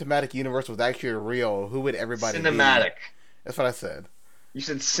Weagle Cinematic Universe was actually real, who would everybody be? Cinematic. That's what I said. You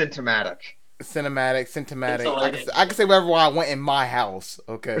said symptomatic. Cinematic. I can say whatever I want in my house.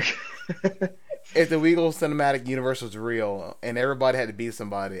 Okay. If the Weagle Cinematic Universe was real and everybody had to be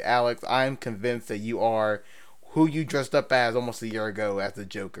somebody, Alex, I'm convinced that you are who you dressed up as almost a year ago as the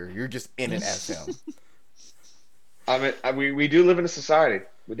Joker. You're just in it as him. I mean, we do live in a society.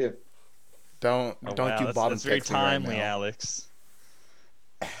 We do. Don't you bottom that's very text me right timely, now. Alex.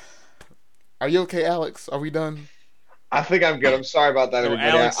 Are you okay, Alex? Are we done? I think I'm good. I'm sorry about that, No,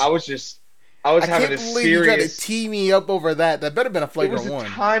 everybody. Alex- I was having can't a believe you tried to serious. tee me up over that. That better have been a It flagrant was a one.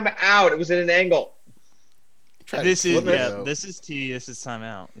 time out. It was at an angle. This is me up. This is T. This is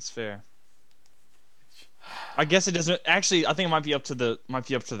timeout. It's fair. I guess it doesn't. Actually, I think it might be up to the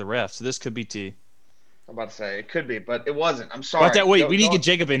ref. So this could be T. I'm about to say it could be, but it wasn't. I'm sorry. Wait, we need to get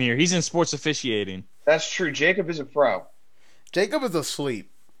Jacob in here. He's in sports officiating. That's true. Jacob is a pro. Jacob is asleep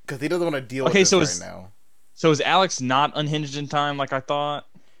because he doesn't want to deal with Okay, this so right now. So is Alex not unhinged in time like I thought?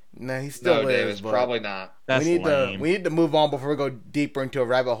 No, he still No, is. Davis, but probably not. That's we lame. need to move on before we go deeper into a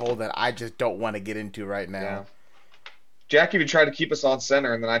rabbit hole that I just don't want to get into right now. Yeah. Jack even tried to keep us on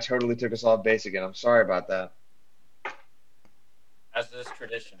center, and then I totally took us off base again. I'm sorry about that. As is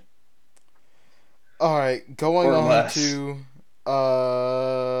tradition. All right, going Or on less. to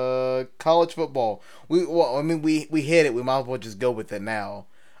college football. We hit it. We might as well just go with it now.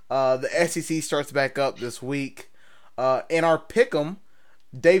 The SEC starts back up this week. In our pick'em,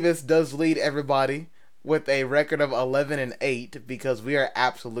 Davis does lead everybody with a record of 11-8 because we are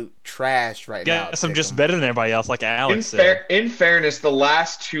absolute trash right now. Guess I'm just better than everybody else, like Alex In fairness, the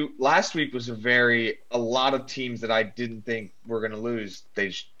last week was a lot of teams that I didn't think were going to lose. They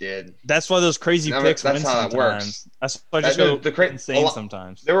just did. That's why those crazy No, picks that's win how that sometimes. works. That's why I just go insane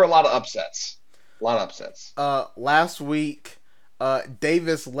sometimes. There were a lot of upsets. Last week,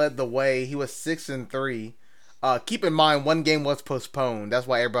 Davis led the way. He was 6-3. Keep in mind, one game was postponed. That's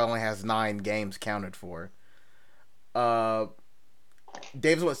why everybody only has 9 games counted for.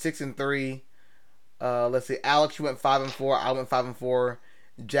 Davis went 6-3. Let's see. Alex, you went 5-4. I went 5-4.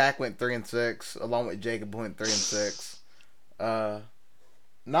 Jack went 3-6, along with Jacob, who went 3-6.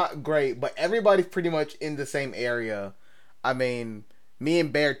 Not great, but everybody's pretty much in the same area. I mean, me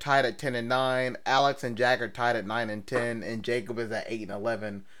and Bear tied at 10-9. Alex and Jack are tied at 9-10, and Jacob is at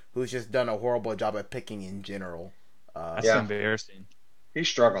 8-11. Who's just done a horrible job at picking in general. That's embarrassing. He's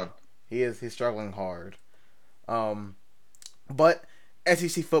struggling. He's struggling hard. But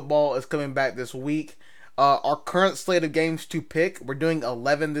SEC football is coming back this week. Our current slate of games to pick, we're doing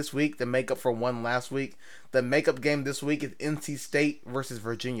 11 this week to make up for 1 last week. The makeup game this week is NC State versus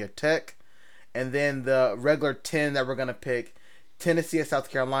Virginia Tech. And then the regular 10 that we're going to pick, Tennessee at South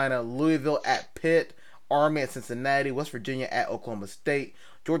Carolina, Louisville at Pitt, Army at Cincinnati, West Virginia at Oklahoma State,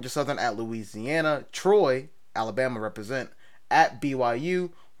 Georgia Southern at Louisiana, Troy, Alabama represent, at BYU,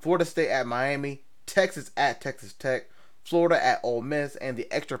 Florida State at Miami, Texas at Texas Tech, Florida at Ole Miss, and the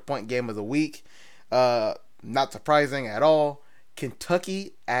extra point game of the week, not surprising at all,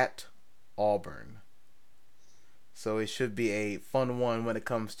 Kentucky at Auburn. So it should be a fun one when it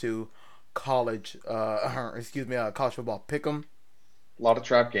comes to college football pick'em. A lot of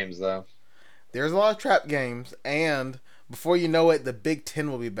trap games, though. There's a lot of trap games, and before you know it, the Big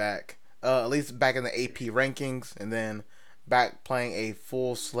Ten will be back. At least back in the AP rankings, and then back playing a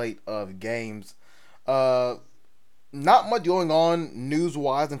full slate of games. Not much going on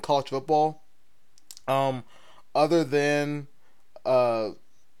news-wise in college football. Other than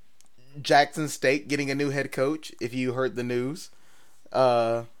Jackson State getting a new head coach, if you heard the news.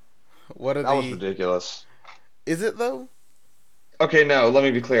 That was ridiculous. Is it, though? Okay, no, let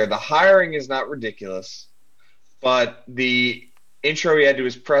me be clear. The hiring is not ridiculous, but the intro he had to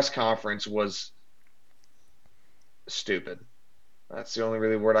his press conference was stupid. That's the only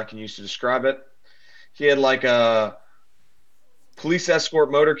really word I can use to describe it. He had like a police escort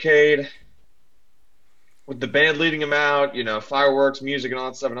motorcade with the band leading him out, fireworks, music, and all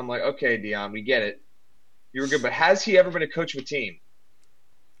that stuff. And I'm like, okay, Dion, we get it. You were good, but has he ever been a coach of a team?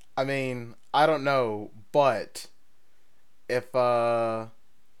 I mean, I don't know, but if I'm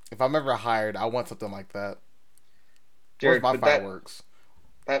ever hired, I want something like that. Where's Jared, my but fireworks?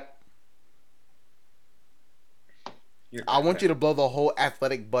 that I want okay. you to blow the whole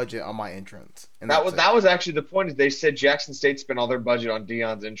athletic budget on my entrance, and That that's was it. that was actually the point. Is they said Jackson State spent all their budget on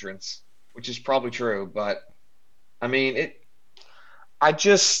Dion's entrance, which is probably true. But I mean, I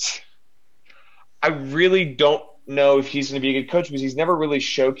just, I really don't know if he's going to be a good coach because he's never really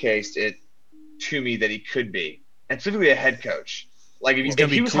showcased it to me that he could be, and specifically a head coach. Like He's if going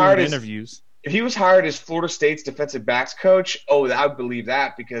to he be was cool hired in as interviews. if he was hired as Florida State's defensive backs coach, oh, I would believe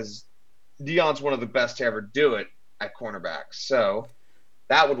that because Dion's one of the best to ever do it at cornerback. So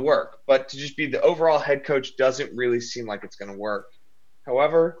that would work. But to just be the overall head coach doesn't really seem like it's going to work.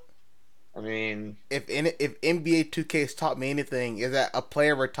 However, I mean, If NBA 2K has taught me anything, is that a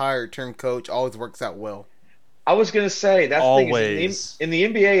player retired turned coach always works out well. I was going to say that's the thing is Always. in the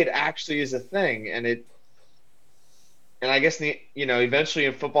NBA it actually is a thing, and I guess eventually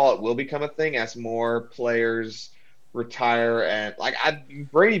in football it will become a thing as more players retire and like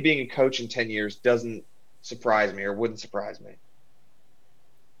Brady being a coach in 10 years doesn't surprise me or wouldn't surprise me.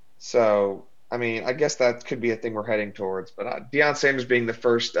 So, I mean, I guess that could be a thing we're heading towards. But Deion Sanders being the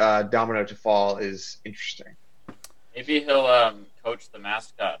first domino to fall is interesting. Maybe he'll coach the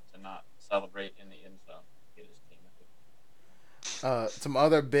mascot to not celebrate in the end zone. Get his team. Some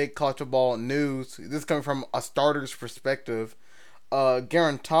other big college football news. This is coming from a starter's perspective.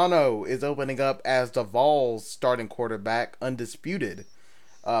 Garantano is opening up as the Vols starting quarterback, undisputed.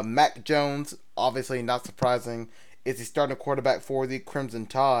 Mac Jones, obviously not surprising, is the starting quarterback for the Crimson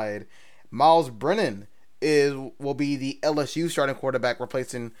Tide. Miles Brennan will be the LSU starting quarterback,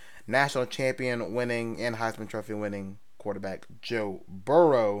 replacing national champion winning and Heisman Trophy winning quarterback Joe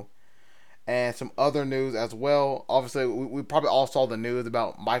Burrow. And some other news as well. Obviously, we probably all saw the news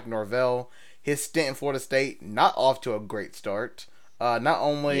about Mike Norvell. His stint in Florida State not off to a great start. Not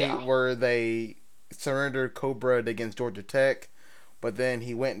only Yeah. were they surrendered Cobra against Georgia Tech, but then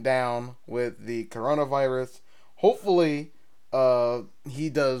he went down with the coronavirus. Hopefully, he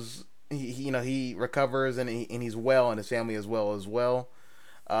does. He recovers and he's well, and his family as well.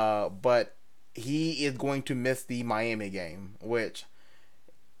 But he is going to miss the Miami game, which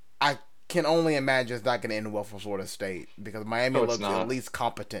I can only imagine is not going to end well for Florida State because Miami No, it's looks at not. least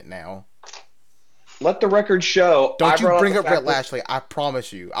competent now. Let the record show. Don't I you brought bring the up fact Brett that Lashley. I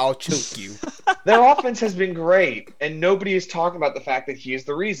promise you. I'll choke you. their offense has been great, and nobody is talking about the fact that he is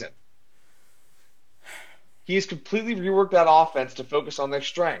the reason. He has completely reworked that offense to focus on their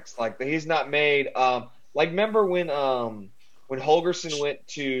strengths. Like he's not made. Like remember when Holgerson went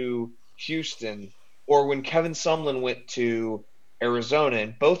to Houston, or when Kevin Sumlin went to Arizona,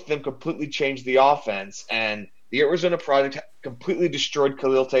 and both of them completely changed the offense. And the Arizona project completely destroyed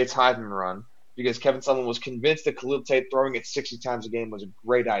Khalil Tate's Heisman run because Kevin Sumlin was convinced that Khalil Tate throwing it 60 times a game was a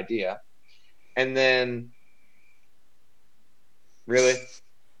great idea. And then, really,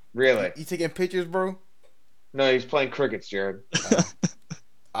 really, You taking pictures, bro? no, he's playing crickets, Jared.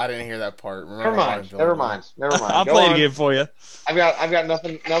 I didn't hear that part. Never Remember mind. Hardenville, Never bro. mind. Never mind. I'll Go play it on. again for you. I've got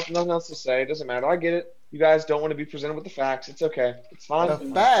nothing else to say. It doesn't matter. I get it. You guys don't want to be presented with the facts. It's okay. It's fine. The It's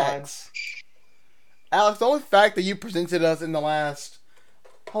fine. facts. Alex, the only fact that you presented us in the last...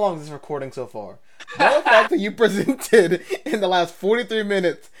 How long is this recording so far? The only fact that you presented in the last 43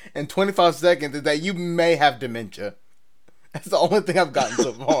 minutes and 25 seconds is that you may have dementia. That's the only thing I've gotten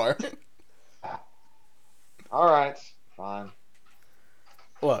so far. All right. Fine.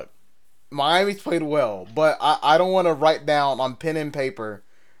 Look, Miami's played well, but I don't want to write down on pen and paper,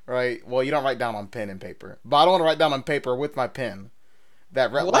 right? Well, you don't write down on pen and paper, but I don't want to write down on paper with my pen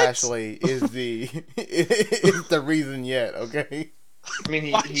that Rhett What? Lashley is is the reason yet. Okay, I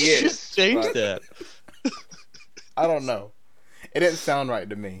mean, Why he did you is. just change but- that? I don't know. It didn't sound right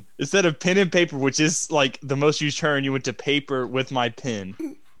to me. Instead of pen and paper, which is like the most used term, you went to paper with my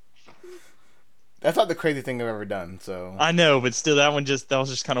pen. That's not the crazy thing I've ever done. So I know, but still, that was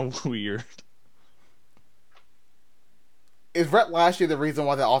just kind of weird. is Rhett Lashley the reason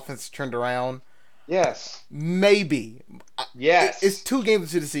why the offense turned around? Yes. Maybe. Yes. It's 2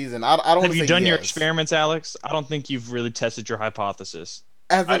 games into the season. I don't want Have to you say done your yes. experiments, Alex? I don't think you've really tested your hypothesis.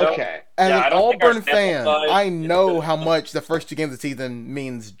 As I an, don't- Okay. as Yeah, I an don't think our Auburn sample fan, size I is know good how enough. much the first 2 games of the season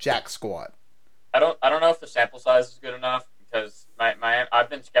means jack squat. I don't know if the sample size is good enough because I've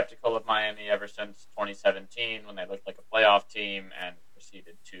been skeptical of Miami ever since 2017 when they looked like a playoff team and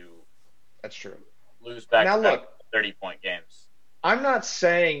proceeded to That's true. lose back Now to look. 30-point games. I'm not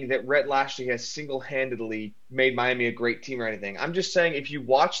saying that Rhett Lashley has single-handedly made Miami a great team or anything. I'm just saying if you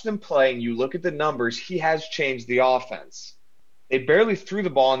watch them play and you look at the numbers, he has changed the offense. They barely threw the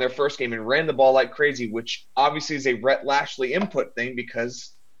ball in their first game and ran the ball like crazy, which obviously is a Rhett Lashley input thing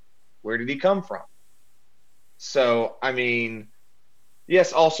because where did he come from? So, I mean,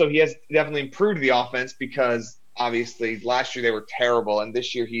 yes, also he has definitely improved the offense because obviously last year they were terrible and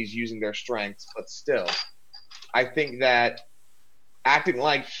this year he's using their strengths, but still. I think that acting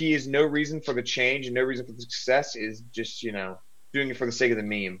like he is no reason for the change and no reason for the success is just, doing it for the sake of the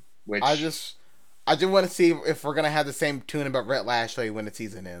meme, which I just want to see if we're gonna have the same tune about Rhett Lashley when the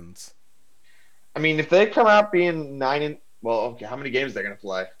season ends. I mean, if they come out being okay, how many games are they going to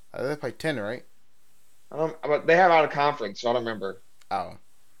play? They play 10, right? But they have out of conference, so I don't remember. Oh.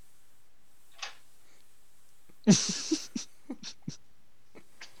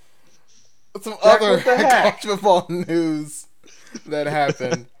 Some Jack, other what the heck? college football news that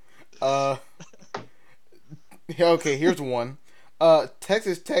happened. Okay, here's one.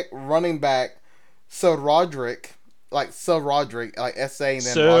 Texas Tech running back Sir Roderick, like S.A. and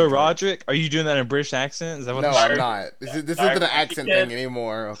then Sir Roderick? Are you doing that in a British accent? Is that what No, I'm I'm not. This isn't an accent thing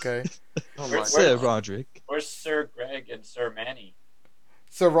anymore, okay? Sir Roderick. Where's Sir Greg and Sir Manny?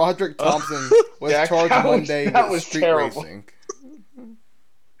 Sir Roderick Thompson was Jack, charged that was- Monday that with was street terrible.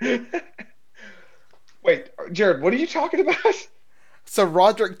 racing. Wait, Jared, what are you talking about? Sir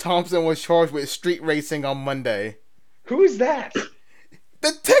Roderick Thompson was charged with street racing on Monday. Who is that?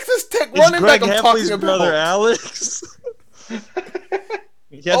 The Texas Tech It's running Greg back I'm Heffley's talking brother, about. Alex.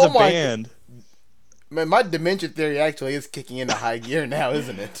 He has Oh a my- band. Man, my dementia theory actually is kicking into high gear now,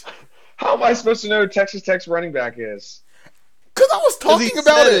 isn't it? How am I supposed to know who Texas Tech's running back is? Because I was talking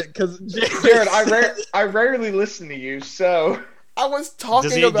about it. Jared, I rarely listen to you, so... I was talking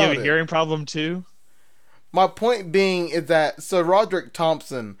Does he about have it. a hearing problem too? My point being is that Sir Roderick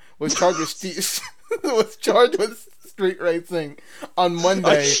Thompson was charged with street racing on Are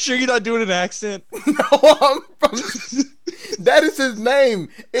Monday. you sure you're not doing an accent? No, that is his name.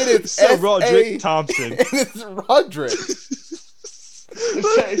 It is Sir S.A. Roderick Thompson. And it's Roderick.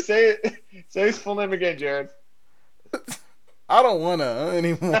 Say his full name again, Jared. I don't want to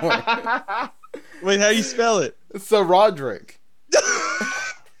anymore. Wait, how do you spell it? Sir Roderick.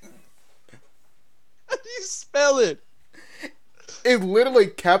 How do you spell it? It's literally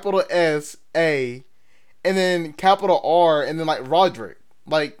capital S.A. and then capital R and then like Roderick.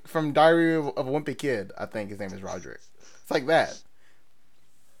 Like from Diary of a Wimpy Kid, I think his name is Roderick. It's like that.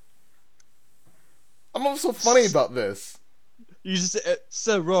 I'm not so funny about this. You just say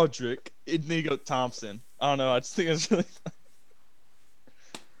Sir Roderick, and then you go Thompson. I don't know. I just think it's really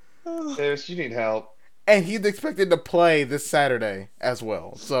funny. Davis, you need help. And he's expected to play this Saturday as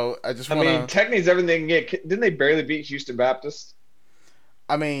well. So I just want to... I mean, Tech needs everything they can get. Didn't they barely beat Houston Baptist?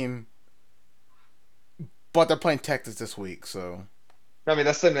 I mean... But they're playing Texas this week, so... I mean,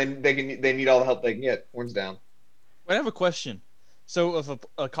 that's something they need all the help they can get. Horns down. I have a question. So if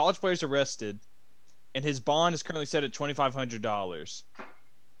a college player is arrested and his bond is currently set at $2,500,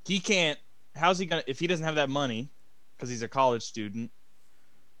 he can't. How's he gonna? If he doesn't have that money, because he's a college student,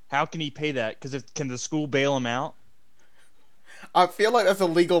 how can he pay that? Because can the school bail him out? I feel like that's a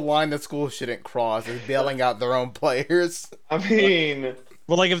legal line that schools shouldn't cross, is bailing out their own players. I mean,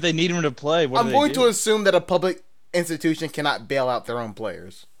 Well, like if they need him to play, what I'm do they going do? to assume that a public institution cannot bail out their own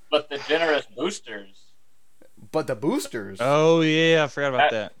players. But the generous boosters. But the boosters... Oh yeah, I forgot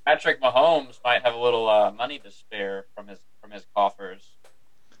about that. Patrick Mahomes might have a little money to spare from his coffers.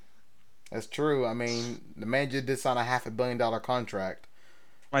 That's true. I mean, the man just did sign a $500 million contract.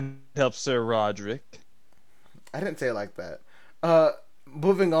 Might help Sir Roderick. I didn't say it like that.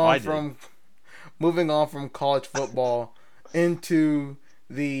 Moving I on did. from college football into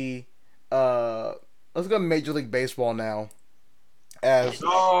the let's go to Major League Baseball now. As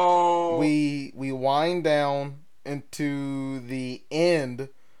we wind down into the end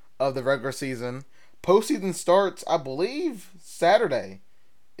of the regular season. Postseason starts, I believe, Sunday.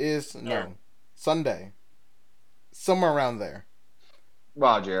 Somewhere around there.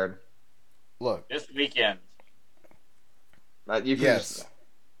 wow, Jared. Look. This weekend. You can Yes.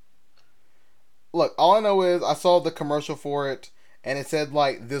 Look, all I know is I saw the commercial for it, and it said,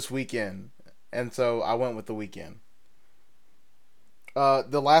 like, this weekend. And so I went with the weekend.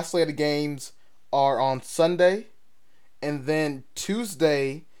 The last slate of games are on Sunday. And then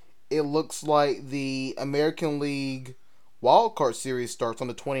Tuesday, it looks like the American League Wildcard Series starts on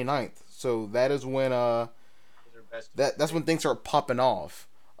the 29th. So that is when that's when things start popping off.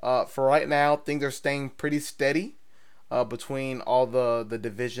 For right now, things are staying pretty steady between all the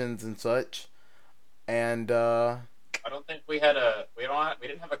divisions and such. And I don't think we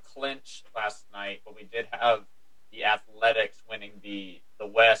didn't have a clinch last night, but we did have the Athletics winning the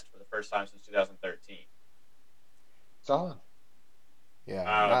West for the first time since 2013. Solid. Yeah,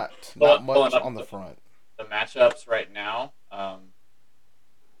 Um, not pulling much up on the front. the matchups right now.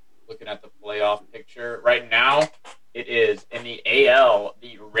 Looking at the playoff picture right now, it is in the AL.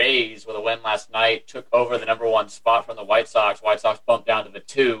 The Rays, with a win last night, took over the number 1 spot from the White Sox. White Sox bumped down to the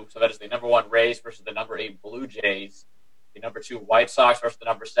 2, so that is the number 1 Rays versus the number 8 Blue Jays. The number 2 White Sox versus the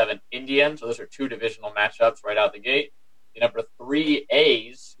number 7 Indians. So those are 2 divisional matchups right out the gate. The number 3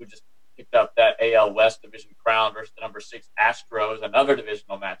 A's, who just picked up that AL West division crown, versus the number 6 Astros, another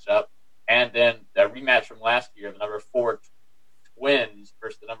divisional matchup. And then the rematch from last year, the number 4 Twins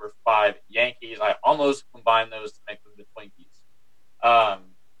versus the number 5 Yankees. I almost combined those to make them the Twinkies.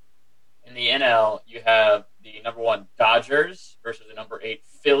 In the NL, you have the number 1 Dodgers versus the number 8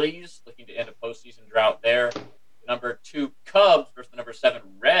 Phillies, looking to end a postseason drought there. The number 2 Cubs versus the number 7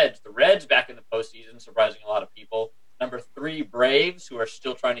 Reds. The Reds back in the postseason, surprising a lot of people. Number 3 Braves, who are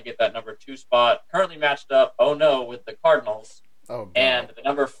still trying to get that number 2 spot, currently matched up, with the Cardinals. Oh, God. And the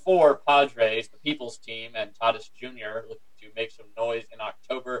number 4 Padres, the People's Team, and Tatis Jr. looking to make some noise in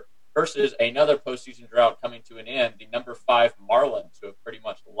October versus another postseason drought coming to an end, the number 5 Marlins, who have pretty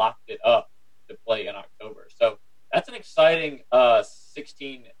much locked it up to play in October. So that's an exciting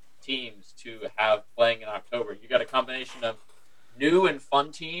 16 teams to have playing in October. You got a combination of new and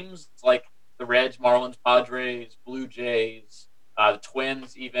fun teams like the Reds, Marlins, Padres, Blue Jays, the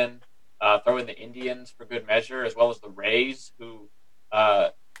Twins even. Throw in the Indians for good measure, as well as the Rays, who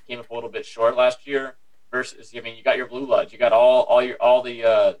came up a little bit short last year. Versus, you got your Blue Bloods, you got all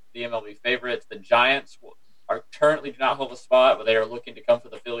the MLB favorites. The Giants are currently do not hold a spot, but they are looking to come for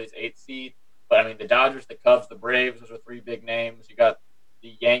the Phillies' 8th seed. But the Dodgers, the Cubs, the Braves, those are 3 big names. You got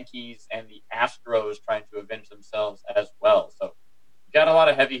the Yankees and the Astros trying to avenge themselves as well. So you got a lot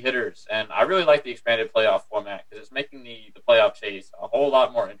of heavy hitters, and I really like the expanded playoff format because it's making the playoff chase a whole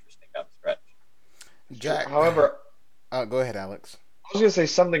lot more interesting down the stretch. Jack. However, go ahead, Alex. I was going to say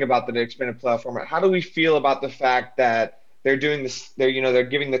something about the expanded playoff format. How do we feel about the fact that they're doing this? They're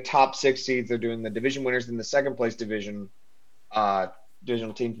giving the top 6 seeds. They're doing the division winners in the second place divisional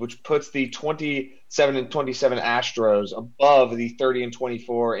teams, which puts the 27 and 27 Astros above the 30 and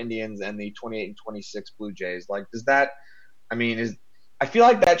 24 Indians and the 28 and 26 Blue Jays. Like, does that? I feel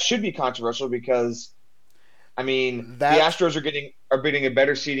like that should be controversial because, the Astros are getting a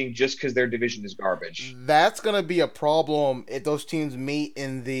better seeding just because their division is garbage. That's gonna be a problem if those teams meet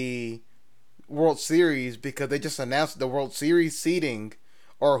in the World Series because they just announced the World Series seeding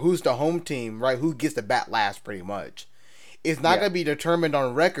or who's the home team, right? Who gets to bat last, pretty much. It's not gonna be determined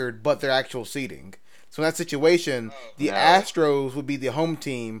on record, but their actual seeding. So in that situation, the Astros would be the home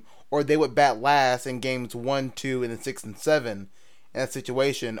team, or they would bat last in games 1, 2, and then 6 and 7. In that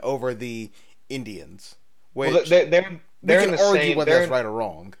situation, over the Indians. Which they're we can in the argue same, whether that's right or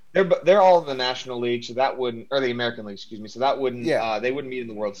wrong. They're all in the National League, so that wouldn't, or the American League, excuse me. So that wouldn't. Yeah. They wouldn't meet in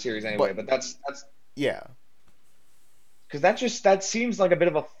the World Series anyway. But that's yeah. Because that seems like a bit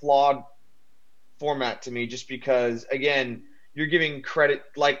of a flawed format to me. Just because, again, you're giving credit.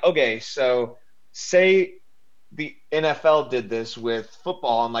 Like, okay, so say the NFL did this with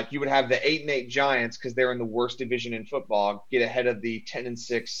football, and you would have the 8-8 Giants because they're in the worst division in football get ahead of the 10-6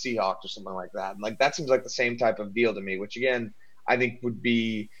 Seahawks or something like that. And that seems like the same type of deal to me, which again I think would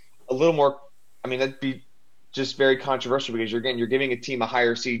be a little more. That'd be just very controversial because you're giving a team a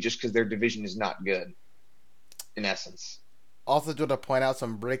higher seed just because their division is not good, in essence. Also, to point out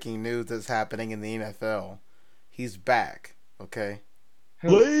some breaking news that's happening in the NFL. He's back. Okay.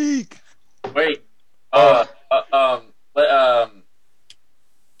 Blake. Wait. Come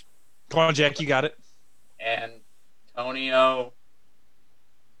on, Jack, you got it. Antonio.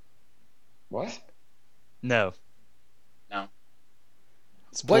 What? No.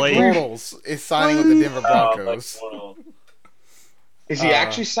 It's Blake Blake. Bortles is signing with the Denver Broncos. Is he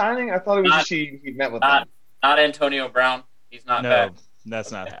actually signing? I thought it was just he met with them. Not Antonio Brown. He's not No, bad.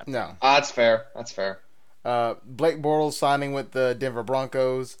 that's not happening. No. That's fair. That's fair. Blake Bortles signing with the Denver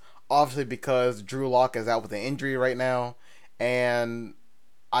Broncos, obviously because Drew Lock is out with an injury right now, and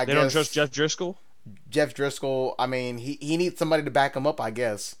They don't trust Jeff Driscoll? Jeff Driscoll, he needs somebody to back him up, I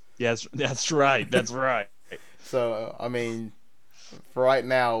guess. Yes, that's right. That's right. So, for right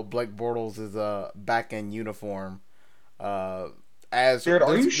now, Blake Bortles is back in uniform. Jared,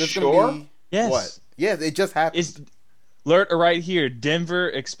 are you sure? Yes. What? Yeah, it just happened. It's alert right here. Denver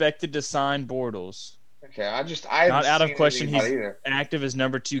expected to sign Bortles. Okay, I Not out of question. He's either. active as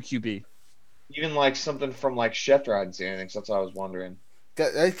number 2 QB. Even something from Schefter, I didn't see anything. So that's what I was wondering.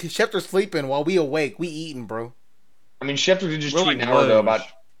 Schefter's sleeping while we awake. We eating, bro. I mean, Schefter did just We're tweet like an hour ago Woj.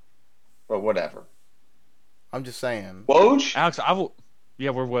 but whatever. I'm just saying. Woj? Alex,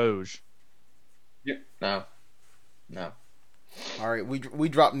 yeah, we're Woj. Yeah. No. No. All right, we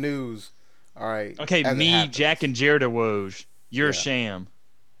drop news. All right, Okay, as it me, happens. Jack, and Jared are Woj. You're a Yeah. sham.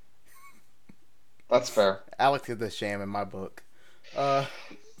 That's fair. Alex is the sham in my book. Uh,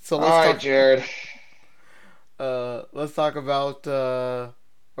 so All right, Jared. let's talk about.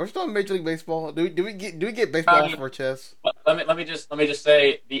 We're still in Major League Baseball. Do we get baseball off our chest? Let me just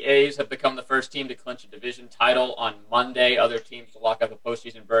say the A's have become the first team to clinch a division title on Monday. Other teams to lock up a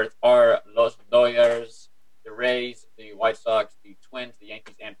postseason berth are Los Dodgers, the Rays, the White Sox, the Twins, the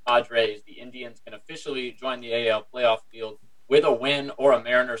Yankees, and Padres. The Indians can officially join the AL playoff field with a win or a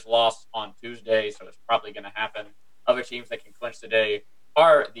Mariners loss on Tuesday, so it's probably going to happen. Other teams that can clinch today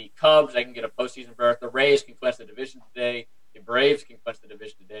are the Cubs. They can get a postseason berth. The Rays can clinch the division today. The Braves can clinch the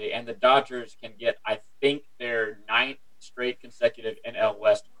division today, and the Dodgers can get, I think, their 9th straight consecutive NL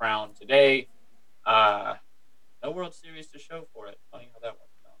West crown today. No World Series to show for it. Funny how that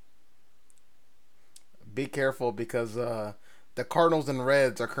works out. Be careful because the Cardinals and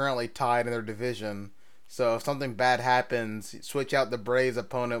Reds are currently tied in their division. So if something bad happens, switch out the Braves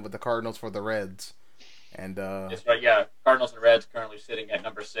opponent with the Cardinals for the Reds. And That's right. Yeah, Cardinals and Reds currently sitting at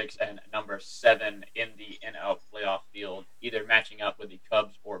number 6 and number 7 in the NL playoff field, either matching up with the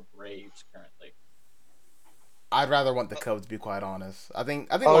Cubs or Braves currently. I'd rather want the Cubs to be quite honest. I think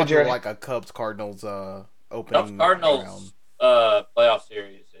a Oh, lot of people Jared. like a Cubs Cardinals Cubs opening round. Cardinals playoff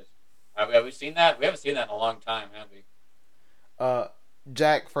series. Have we seen that? We haven't seen that in a long time, have we? Uh,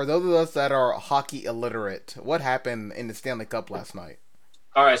 Jack, for those of us that are hockey illiterate, what happened in the Stanley Cup last night?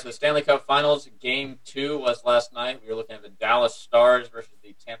 All right, so the Stanley Cup Finals, Game 2 was last night. We were looking at the Dallas Stars versus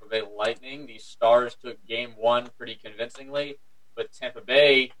the Tampa Bay Lightning. The Stars took Game 1 pretty convincingly, but Tampa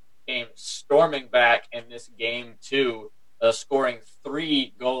Bay came storming back in this Game 2, scoring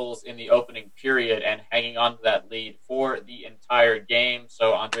 3 goals in the opening period and hanging on to that lead for the entire game.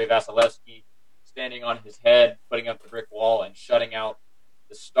 So Andrei Vasilevsky standing on his head, putting up the brick wall and shutting out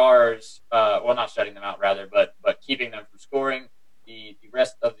the Stars. Well, not shutting them out, rather, but keeping them from scoring. The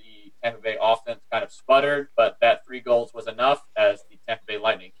rest of the Tampa Bay offense kind of sputtered, but that 3 goals was enough as the Tampa Bay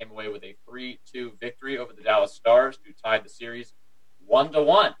Lightning came away with a 3-2 victory over the Dallas Stars, who tied the series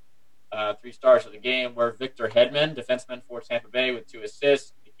 1-1. 3 stars of the game were Victor Hedman, defenseman for Tampa Bay, with 2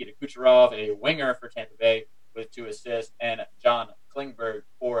 assists, Nikita Kucherov, a winger for Tampa Bay, with 2 assists, and John Klingberg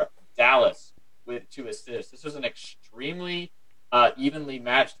for Dallas with 2 assists. This was an extremely evenly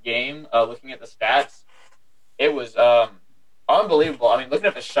matched game. Looking at the stats, it was unbelievable. I mean, looking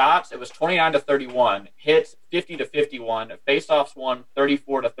at the shots, it was 29-31, hits 50-51, faceoffs won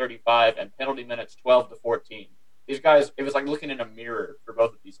 34-35, and penalty minutes 12-14. These guys, it was like looking in a mirror for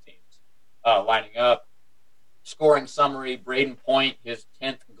both of these teams. Lining up, scoring summary: Braden Point, his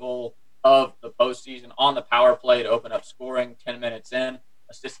 10th goal of the postseason on the power play to open up scoring 10 minutes in,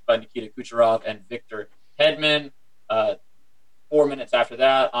 assisted by Nikita Kucherov and Victor Hedman. 4 minutes after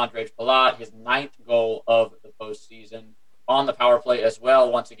that, Andrej Palat, his 9th goal of the postseason on the power play as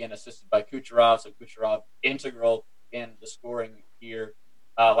well, once again assisted by Kucherov. So Kucherov integral in the scoring here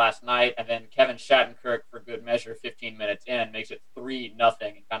last night. And then Kevin Shattenkirk, for good measure, 15 minutes in, makes it 3-0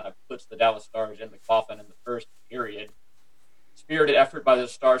 and kind of puts the Dallas Stars in the coffin in the first period. Spirited effort by the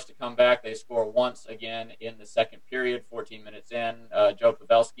Stars to come back. They score once again in the second period, 14 minutes in. Joe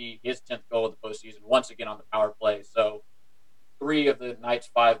Pavelski, his 10th goal of the postseason, once again on the power play. So 3 of the night's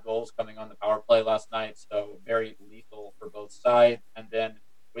 5 goals coming on the power play last night, so very lethal for both sides. And then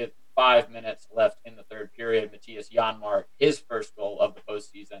with 5 minutes left in the third period, Matthias Janmark, his first goal of the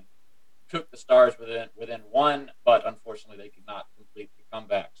postseason, took the Stars within 1, but unfortunately they could not complete the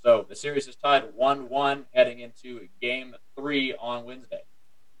comeback. So the series is tied 1-1 heading into Game 3 on Wednesday.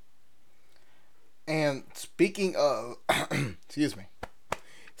 And speaking of, excuse me,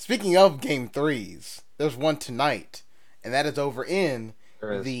 speaking of Game 3s, there's one tonight, and that is over in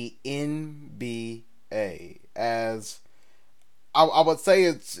the NBA. As I would say,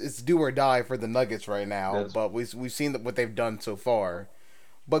 it's do or die for the Nuggets right now, but we've seen what they've done so far.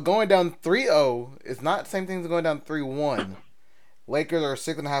 But going down 3-0 is not the same thing as going down 3-1. Lakers are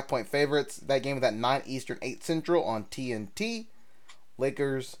 6.5 point favorites. That game is at 9 Eastern, 8 Central on TNT.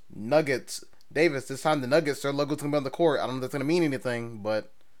 Lakers, Nuggets. Davis, this time the Nuggets, their logo's going to be on the court. I don't know if that's going to mean anything,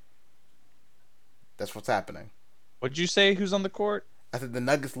 but that's what's happening. What'd you say? Who's on the court? I said the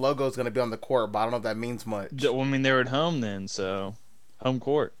Nuggets logo is going to be on the court, but I don't know if that means much. Well, I mean, they're at home then, so home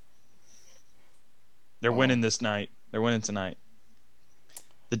court. They're winning this night. They're winning tonight.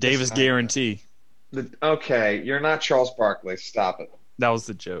 The Davis guarantee. Okay, you're not Charles Barkley. Stop it. That was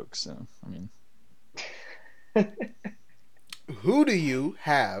the joke, so, I mean. Who do you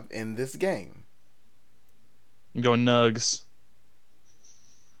have in this game? I'm going Nugs.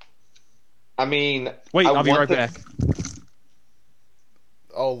 I mean, Wait, I I'll be want right the, back.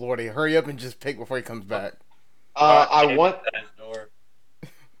 Oh lordy, hurry up and just pick before he comes back. I James want is at his door.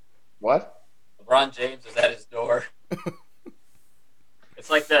 what? LeBron James is at his door. It's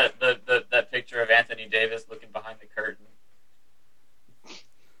like that picture of Anthony Davis looking behind the curtain.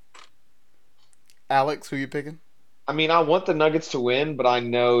 Alex, who you picking? I mean, I want the Nuggets to win, but I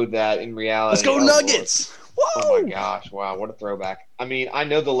know that in reality, Let's go oh Lord. Nuggets! Oh my Whoa! gosh! Wow, what a throwback. I mean, I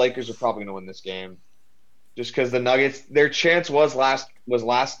know the Lakers are probably going to win this game, just because the Nuggets, their chance was last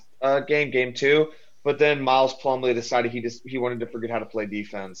game 2, but then Miles Plumlee decided he wanted to forget how to play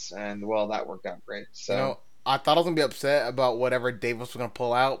defense, and well, that worked out great. You So know, I thought I was gonna be upset about whatever Davis was gonna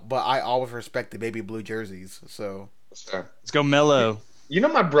pull out, but I always respect the baby blue jerseys. So Let's go Melo. you know,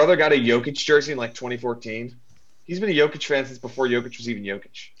 my brother got a Jokic jersey in like 2014. He's been a Jokic fan since before Jokic was even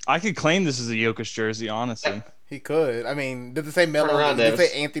Jokic. I could claim this is a Jokic jersey, honestly. he could. I mean, did it say Turn Melo? around, Did it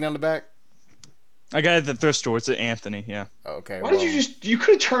Davis. say Anthony on the back? I got it at the thrift store. It's at Anthony, yeah. Okay. Why did you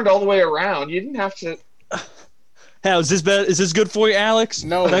could have turned all the way around. You didn't have to. How is this better? Is this good for you, Alex?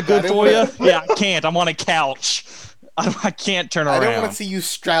 No, is that good I for you? didn't Yeah, I can't. I'm on a couch. I can't turn I around. don't want to see you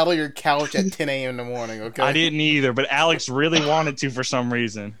straddle your couch at 10 a.m. in the morning. Okay. I didn't either, but Alex really wanted to for some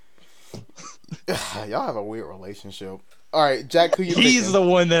reason. Y'all have a weird relationship. All right, Jack, who you He's picking? the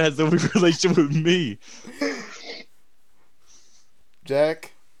one that has the weird relationship with me.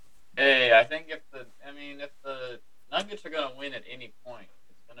 Jack. Hey, I think if the Nuggets are going to win at any point,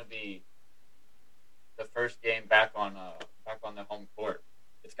 it's going to be the first game back on the home court.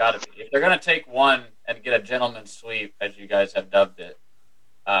 It's got to be. If they're going to take one and get a gentleman's sweep, as you guys have dubbed it,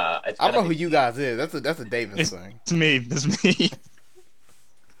 it's I don't know gonna who you guys is. That's a Davis thing. It's me. It's me.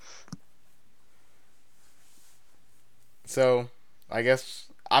 So, I guess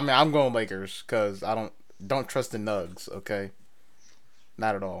I'm going Lakers because I don't trust the Nugs. Okay,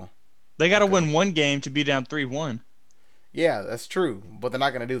 not at all. They got to Okay. win one game to be down 3-1. Yeah, that's true, but they're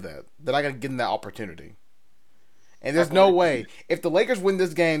not going to do that. They're not going to give them that opportunity. And there's no way if the Lakers win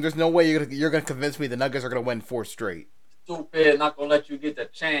this game, there's no way you're gonna convince me the Nuggets are going to win 4 straight. Stupid, not going to let you get the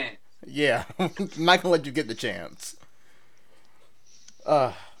chance. Yeah, I'm not gonna let you get the chance.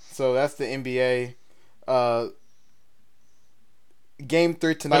 So that's the NBA. Game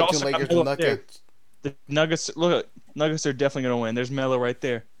 3 tonight But between also, Lakers Melo and Nuggets. The Nuggets, look, Nuggets are definitely going to win. There's Melo right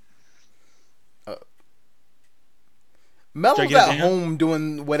there. Melo's Should I get it at down? home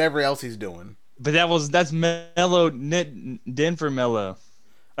doing whatever else he's doing. But that's Melo, Denver Melo.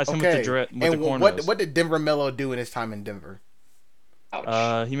 That's him with Okay. the with And the cornrows. what did Denver Melo do in his time in Denver?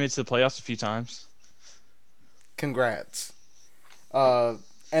 Ouch. He made it to the playoffs a few times. Congrats. And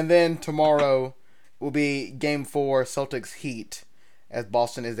then tomorrow will be Game 4 Celtics Heat, as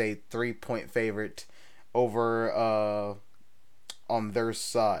Boston is a 3-point favorite over on their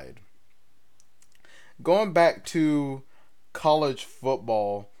side. Going back to college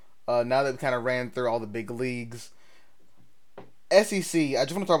football, now that we kind of ran through all the big leagues, SEC, I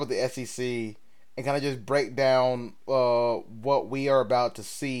just want to talk about the SEC and kind of just break down what we are about to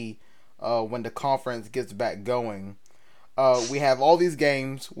see when the conference gets back going. We have all these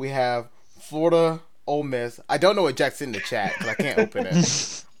games. We have Florida, Ole Miss. I don't know what Jack's in the chat because I can't open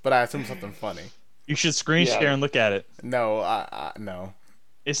it, but I assume something funny. You should screen Yeah. share and look at it. No, no.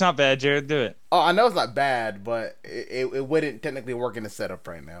 It's not bad, Jared. Do it. Oh, I know it's not bad, but it wouldn't technically work in the setup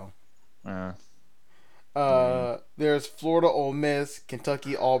right now. There's Florida, Ole Miss,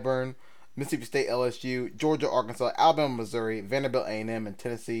 Kentucky, Auburn, Mississippi State, LSU, Georgia, Arkansas, Alabama, Missouri, Vanderbilt, A&M, and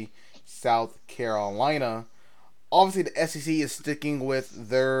Tennessee, South Carolina. Obviously, the SEC is sticking with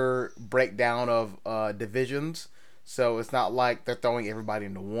their breakdown of divisions, so it's not like they're throwing everybody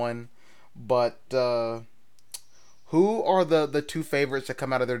into one. But who are the 2 favorites to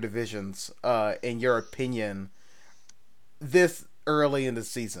come out of their divisions, in your opinion, this early in the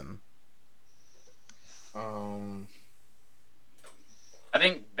season? I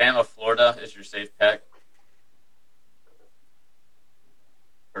think Bama, Florida is your safe pick.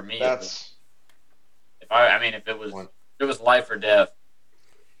 For me, That's if it was life or death.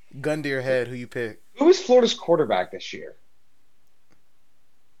 Gun to your head, who you pick? who is Florida's quarterback this year?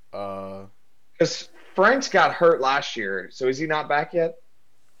 Because Franks got hurt last year, so is he not back yet?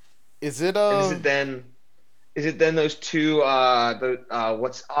 Is it And is it then those two? I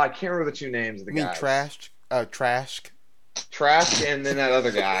can't remember the 2 names of the I mean guys. Trash. Trask, and then that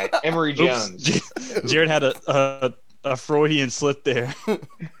other guy, Emory Jones. Jared had a Freudian slip there.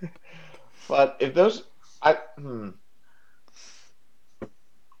 But if those, I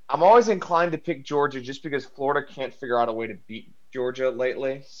I'm always inclined to pick Georgia just because Florida can't figure out a way to beat Georgia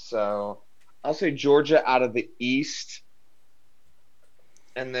lately. So I'll say Georgia out of the East,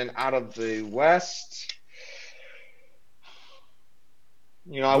 and then out of the West.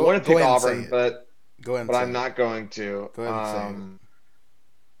 I Go want to go pick ahead and say Auburn, it. but Go ahead and but say I'm it. not going to. Go ahead and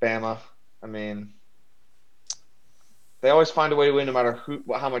say it. Bama. I mean, they always find a way to win no matter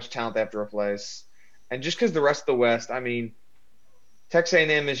how much talent they have to replace. And just because the rest of the West, I mean, Texas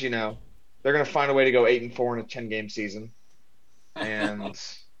A&M is, they're going to find a way to go 8-4 in a 10-game season. And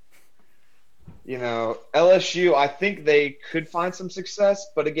LSU, I think they could find some success,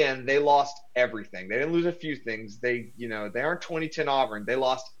 but again, they lost everything. They didn't lose a few things. They aren't 2010 Auburn. They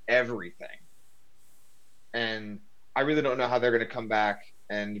lost everything. And I really don't know how they're going to come back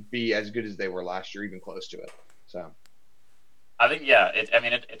and be as good as they were last year, even close to it. So I think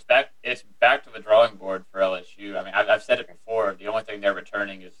it's back to the drawing board for LSU. I mean, I've said it before. The only thing they're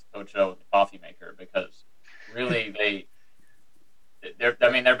returning is Coach O, the coffee maker, because really they're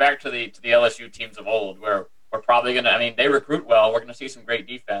back to the LSU teams of old, where we're probably gonna. I mean, they recruit well. We're gonna see some great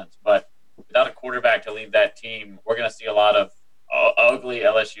defense, but without a quarterback to lead that team, we're gonna see a lot of ugly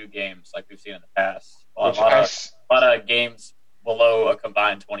LSU games like we've seen in the past. A which lot of games below a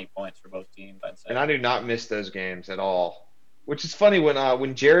combined 20 points for both teams, I'd say. and I do not miss those games at all. Which is funny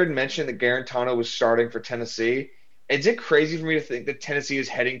when Jared mentioned that Garantano was starting for Tennessee. Is it crazy for me to think that Tennessee is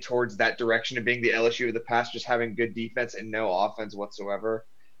heading towards that direction of being the LSU of the past, just having good defense and no offense whatsoever?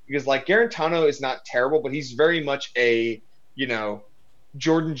 Because like Garantano is not terrible, but he's very much a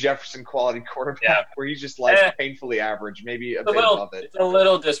Jordan Jefferson quality quarterback where he's just painfully average, maybe a bit above it. It's a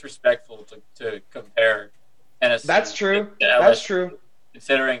little disrespectful to compare Tennessee. That's true. To LSU, That's true.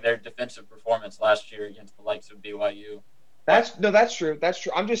 Considering their defensive performance last year against the likes of BYU. That's true. That's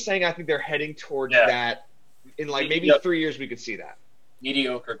true. I'm just saying I think they're heading towards that. In maybe 3 years we could see that.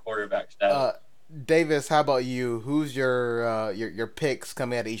 Mediocre quarterback status. Davis, how about you? Who's your picks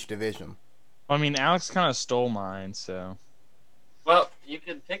coming out of each division? I mean, Alex kind of stole mine, so. Well, you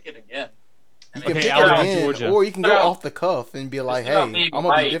can pick it again. You can pick it again, or you can go off the cuff and be like, "Hey, I'm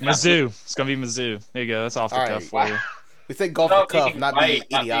gonna be different." Mizzou. It's gonna be Mizzou. There you go. That's off the cuff for you. We said go off the cuff, not be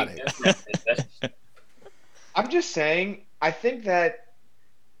idiotic. I'm just saying. I think that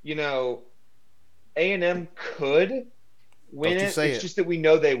A&M could win it. It's just that we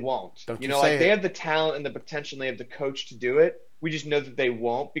know they won't. They have the talent and the potential. And they have the coach to do it. We just know that they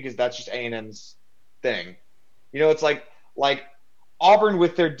won't because that's just A&M's thing. It's like Auburn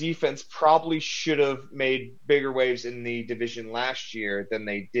with their defense probably should have made bigger waves in the division last year than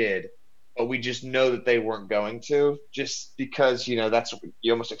they did, but we just know that they weren't going to, just because that's what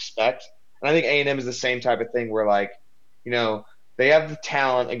you almost expect. And I think A&M is the same type of thing where they have the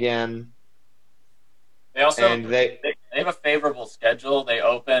talent again. They also they have a favorable schedule. They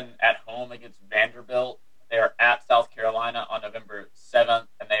open at home against Vanderbilt. They are at South Carolina on November 7th,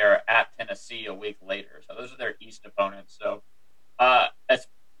 and they are at Tennessee a week later. So those are their East opponents. So,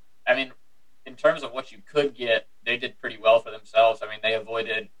 in terms of what you could get, they did pretty well for themselves. I mean, they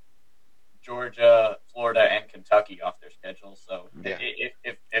avoided Georgia, Florida, and Kentucky off their schedule. So, yeah.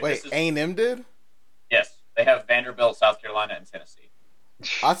 If Wait, A&M did? Yes, they have Vanderbilt, South Carolina, and Tennessee.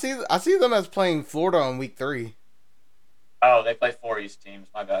 I see them as playing Florida on week 3. Oh, they play 4 East teams.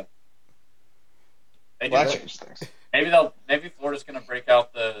 My bad. That changes things. Maybe Florida's going to break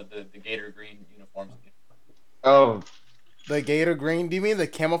out the Gator green uniforms. Oh, the Gator green? Do you mean the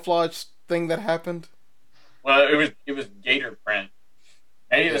camouflage thing that happened? Well, it was Gator print.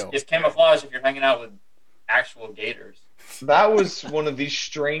 Maybe it's camouflage if you're hanging out with actual Gators. That was one of the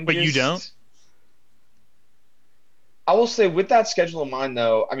strangest. But you don't. I will say, with that schedule in mind,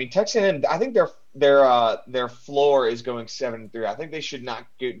 though, I mean, Texas A&M, I think their floor is going 7-3. I think they should not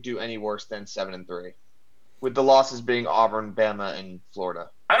do any worse than 7-3, with the losses being Auburn, Bama, and Florida.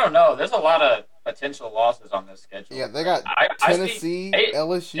 I don't know. There's a lot of potential losses on this schedule. Yeah, they got Tennessee,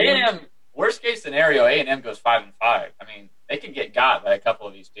 LSU. A&M, worst case scenario, A&M goes 5-5. I mean, they could get got by a couple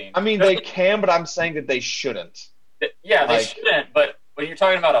of these teams. I mean, they can, but I'm saying that they shouldn't. Yeah, they shouldn't. But when you're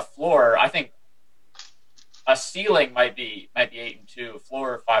talking about a floor, I think a ceiling might be 8-2, a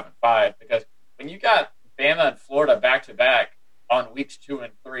floor 5-5, because when you got Bama and Florida back to back on weeks 2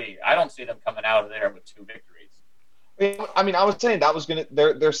 and 3, I don't see them coming out of there with 2 victories. I mean, I was saying that was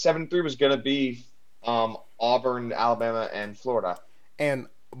their 7-3 was gonna be Auburn, Alabama, and Florida. And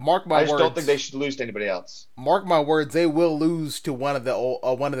mark my words, I just don't think they should lose to anybody else. Mark my words, they will lose to one of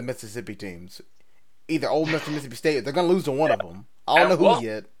the Mississippi teams, either Ole Miss or Mississippi State. They're gonna lose to one of them. I don't know who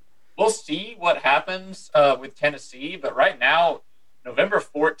yet. We'll see what happens with Tennessee, but right now, November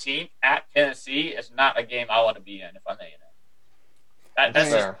 14th at Tennessee is not a game I want to be in if I'm A&M. Dang.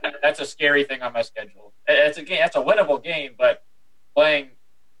 That's a scary thing on my schedule. It's a game. That's a winnable game, but playing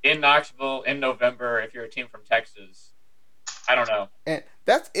in Knoxville in November, if you're a team from Texas, I don't know. And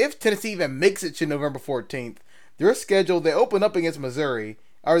that's if Tennessee even makes it to November 14th. Their schedule, they open up against Missouri,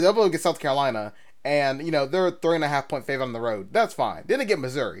 or they open up against South Carolina, and, they're a 3.5-point favorite on the road. That's fine. Then they get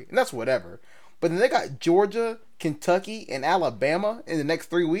Missouri, and that's whatever. But then they got Georgia, Kentucky, and Alabama in the next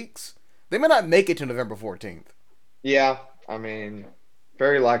 3 weeks. They may not make it to November 14th. Yeah, I mean,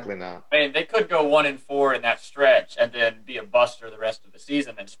 very likely not. I mean, they could go 1-4 in that stretch and then be a buster the rest of the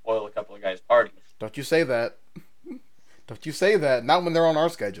season and spoil a couple of guys' parties. Don't you say that. Don't you say that. Not when they're on our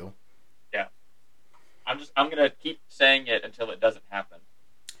schedule. Yeah. I'm gonna keep saying it until it doesn't happen.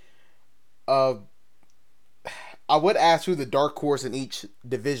 I would ask who the dark horse in each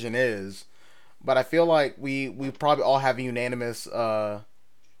division is, but I feel like we probably all have a unanimous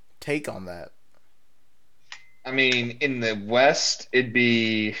take on that. I mean, in the West, it'd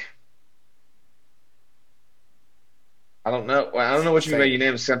be. I don't know. I don't know what you mean by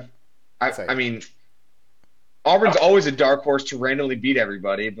unanimous. I mean, Auburn's always a dark horse to randomly beat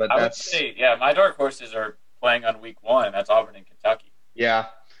everybody, but I would say, yeah, my dark horses are playing on week 1, and that's Auburn and Kentucky. Yeah.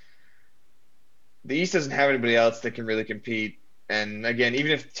 The East doesn't have anybody else that can really compete. And again,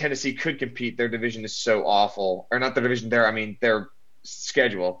 even if Tennessee could compete, their division is so awful. Or not their division, their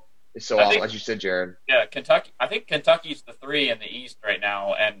schedule is so awful, as you said, Jared. Yeah, Kentucky. I think Kentucky's the 3 in the East right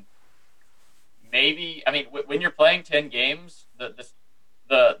now, and maybe, I mean, when you're playing 10 games,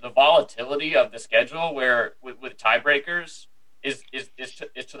 the volatility of the schedule, where with tiebreakers, is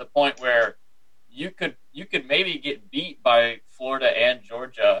to the point where you could maybe get beat by Florida and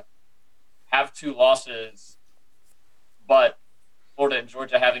Georgia, have 2 losses, but Florida and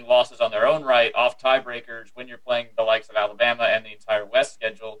Georgia having losses on their own right off tiebreakers when you're playing the likes of Alabama and the entire West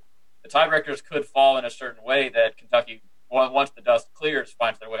schedule. The tiebreakers could fall in a certain way that Kentucky, once the dust clears,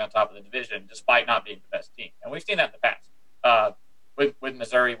 finds their way on top of the division despite not being the best team. And we've seen that in the past. With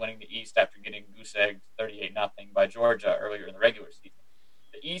Missouri winning the East after getting goose-egged 38-0 by Georgia earlier in the regular season.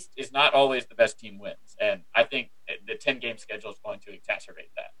 The East is not always the best team wins, and I think the 10-game schedule is going to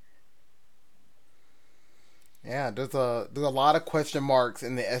exacerbate that. Yeah, there's a lot of question marks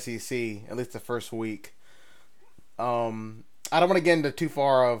in the SEC, at least the first week. I don't want to get into too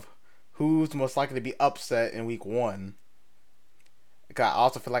far of who's most likely to be upset in week 1. I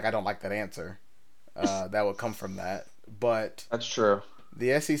also feel like I don't like that answer. That would come from that, but that's true.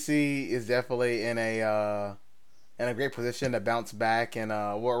 The SEC is definitely in a great position to bounce back, and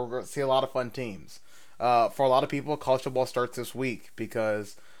we're going to see a lot of fun teams. For a lot of people, college football starts this week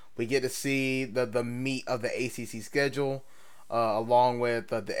because we get to see the meat of the ACC schedule, along with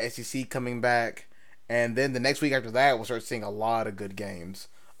the SEC coming back, and then the next week after that, we'll start seeing a lot of good games.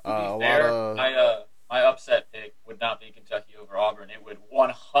 My upset pick would not be Kentucky over Auburn. It would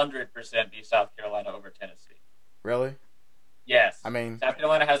 100% be South Carolina over Tennessee. Really? Yes. I mean, South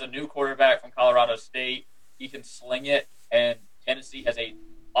Carolina has a new quarterback from Colorado State. He can sling it, and Tennessee has a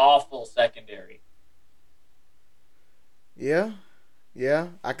awful secondary. Yeah,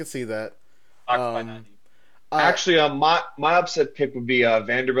 I could see that. Actually, my upset pick would be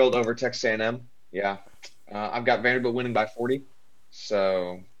Vanderbilt over Texas A&M. Yeah, I've got Vanderbilt winning by 40.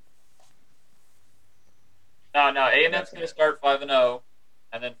 So no, A&M's going to start 5-0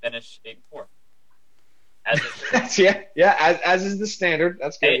 and then finish 8-4. As is the standard.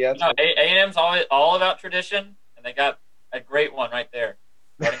 That's good. A&M's all about tradition, and they got a great one right there.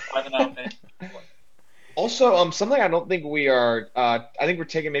 Starting 5-0, finishing 8-4. Also, something I don't think we are. I think we're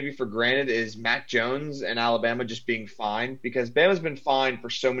taking maybe for granted is Mac Jones and Alabama just being fine, because Bama's been fine for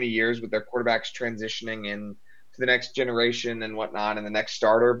so many years with their quarterbacks transitioning in to the next generation and whatnot, and the next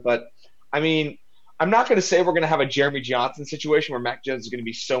starter. But I mean, I'm not going to say we're going to have a Jeremy Johnson situation where Mac Jones is going to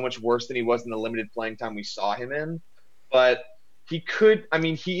be so much worse than he was in the limited playing time we saw him in, but he could. I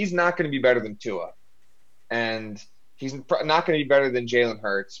mean, he's not going to be better than Tua, and he's not going to be better than Jalen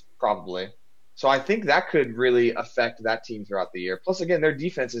Hurts probably. So I think that could really affect that team throughout the year. Plus, again, their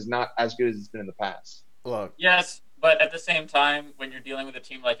defense is not as good as it's been in the past. Look. Yes, but at the same time, when you're dealing with a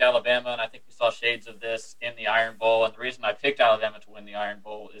team like Alabama, and I think we saw shades of this in the Iron Bowl, and the reason I picked Alabama to win the Iron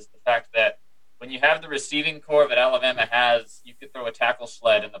Bowl is the fact that when you have the receiving core that Alabama has, you could throw a tackle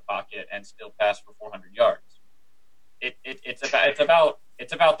sled in the pocket and still pass for 400 yards. It's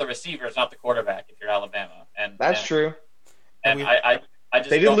about the receivers, not the quarterback. If you're Alabama, that's true. And I just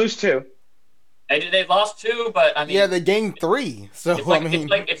they did lose 2. They lost 2, but I mean, yeah, they gained 3. So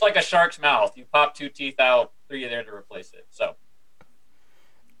it's like a shark's mouth. You pop 2 teeth out, 3 are there to replace it. So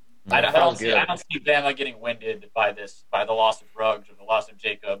I don't see Bama getting winded by the loss of Ruggs or the loss of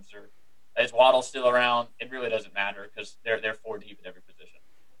Jacobs or Is Waddle still around? It really doesn't matter because they're 4 deep at every position.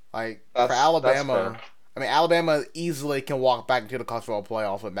 Like That's for Alabama, fair. I mean Alabama easily can walk back into the college football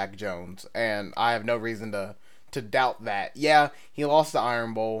playoff with Mac Jones, and I have no reason to doubt that. Yeah, he lost the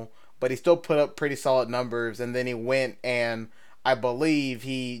Iron Bowl, but he still put up pretty solid numbers, and then he went and I believe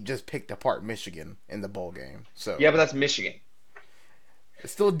he just picked apart Michigan in the bowl game. So Yeah, but that's Michigan.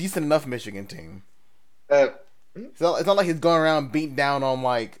 it's still a decent enough Michigan team. Uh, It's not like he's going around beating down on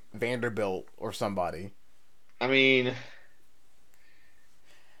like Vanderbilt or somebody. I mean,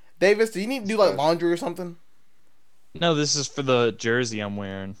 Davis, do you need to do like laundry or something? No, this is for the jersey I'm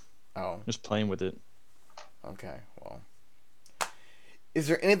wearing. Oh, Just playing with it. okay. Well, is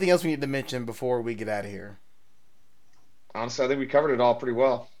there anything else we need to mention before we get out of here? honestly, I think we covered it all pretty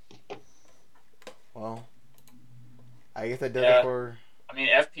well. Well, I guess that does Yeah. it for. I mean,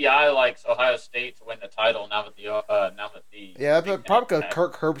 FPI likes Ohio State to win the title now that the Yeah, Big that's Ten probably because is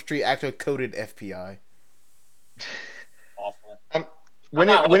Kirk Herbstreit actually coded FPI. awful.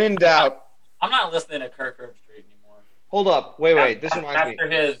 When in doubt, I'm not listening to Kirk Herbstreit anymore. hold up. Wait. This reminds me.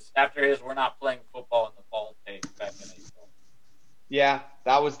 After his we're not playing football in the fall tape back in April. Yeah,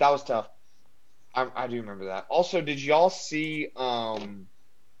 that was tough. I do remember that. Also, did y'all see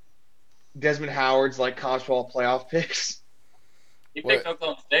Desmond Howard's like college football playoff picks? He picked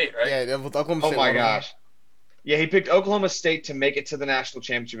Oklahoma State, right? Yeah, with Oklahoma Oh State. my gosh. Yeah, he picked Oklahoma State to make it to the national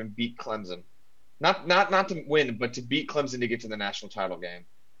championship and beat Clemson. Not to win, but to beat Clemson to get to the national title game.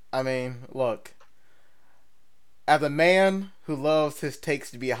 I mean, look. As a man who loves his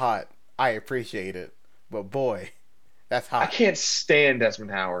takes to be hot, I appreciate it. But boy, that's I hot. can't stand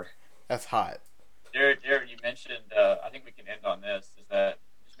Desmond Howard. That's hot. Jared, you mentioned. I think we can end on this. Is that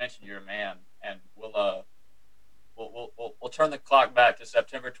you just mentioned you're a man, and we'll turn the clock back to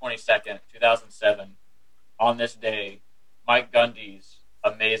September 22nd, 2007. On this day, Mike Gundy's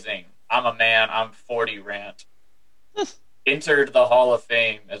amazing "I'm a man, I'm 40" rant entered the Hall of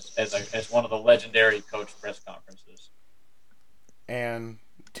Fame as one of the legendary coach press conferences. And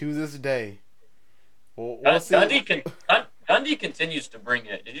to this day, we'll see. Gundy continues to bring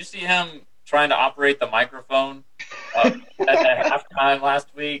it. Did you see him trying to operate the microphone at halftime last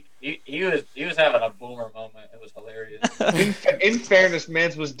week? He was having a boomer moment. It was hilarious. In fairness,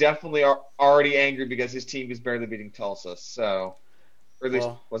 Mans was definitely already angry because his team was barely beating Tulsa. So, or at least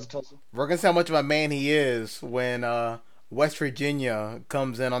was it Tulsa? We're gonna see how much of a man he is when West Virginia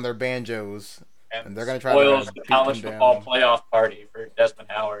comes in on their banjos, and they're gonna try spoils to the beat college them football down. playoff party for Desmond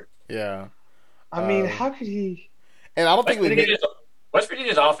Howard. Yeah, I mean, how could he? and I don't think West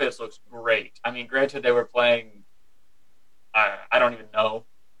Virginia's offense looks great. I mean, granted, they were playing. I don't even know,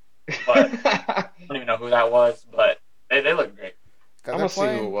 but I don't even know who that was. But they look great. I'm gonna see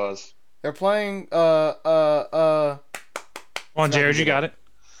who it was. They're playing. Come on, Jared, you got it.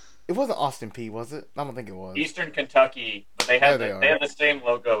 It wasn't Austin P, was it? I don't think it was. Eastern Kentucky, but they have There they they are. have the same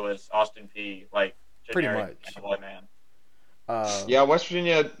logo as Austin P, like Pretty generic much. boy man. Yeah, West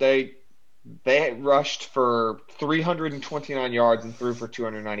Virginia they rushed for 329 yards and threw for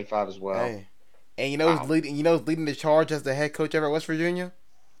 295 as well. Hey, and you know who's leading? You know who's leading the charge as the head coach ever at West Virginia?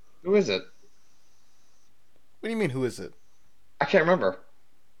 Who is it? What do you mean? Who is it? I can't remember.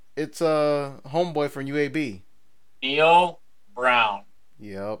 It's a homeboy from UAB. Neil Brown.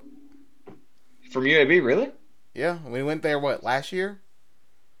 Yep. From UAB, really? Yeah, we went there. What last year?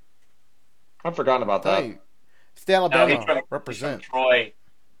 I've forgotten about that. Hey, stay No, Alabama he's from represent. Troy,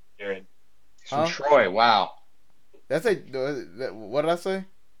 Jared. He's from Huh? Troy. Wow. That's a. What did I say?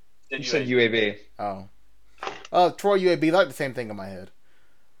 You said UAB. Oh, Troy UAB. Like the same thing in my head.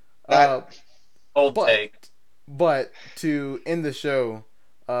 Old but- take. But to end the show,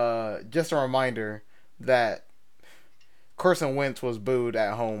 just a reminder that Carson Wentz was booed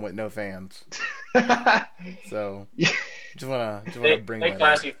at home with no fans. So just wanna bring Stay that up.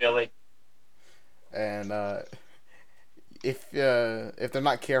 classy, Philly. And if they're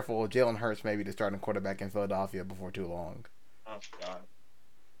not careful, Jalen Hurts may be the starting quarterback in Philadelphia before too long. Oh God.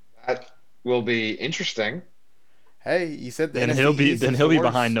 That will be interesting. Hey, you said that. Then he'll be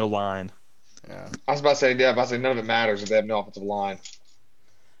behind no line. Yeah. I was about to say, none of it matters if they have no offensive line.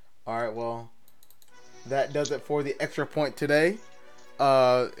 All right. Well, that does it for the extra point today.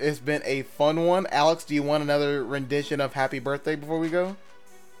 It's been a fun one. Alex, do you want another rendition of Happy Birthday before we go?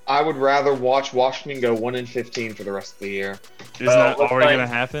 I would rather watch Washington go 1-15 for the rest of the year. Isn't that looks already like- gonna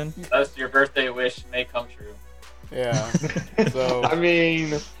happen? Thus, your birthday wish may come true. Yeah. So, I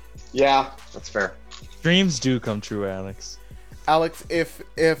mean, yeah, that's fair. Dreams do come true, Alex. Alex, if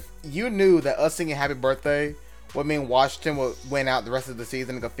you knew that us singing Happy Birthday would mean Washington would win out the rest of the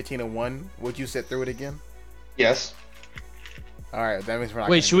season and go 15-1, would you sit through it again? Yes. All right, that means we're not.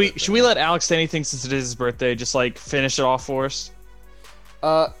 Wait, gonna should do we it should we let Alex say anything since it is his birthday? Just like finish it off for us.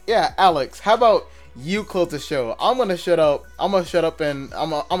 Yeah, Alex. How about you close the show? I'm gonna shut up. I'm gonna shut up and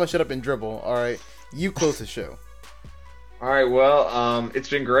dribble. All right, you close the show. All right. Well, it's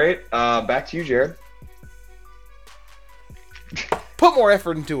been great. Back to you, Jared. Put more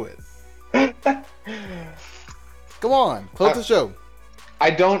effort into it. Come on, close the show. I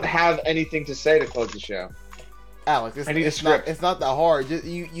don't have anything to say to close the show. Alex, I need a it's script. not that hard. Just,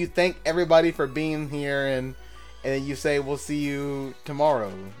 you thank everybody for being here and then you say we'll see you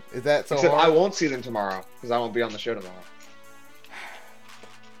tomorrow. Is that so Except hard? I won't see them tomorrow because I won't be on the show tomorrow.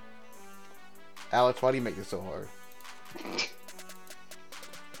 Alex, why do you make this so hard?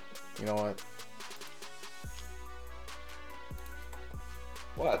 You know what?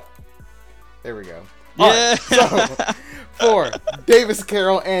 What? There we go. Yeah. Alright, so, for Davis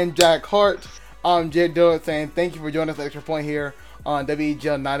Carroll and Jack Hart, I'm Jed Dillard saying thank you for joining us at Extra Point here on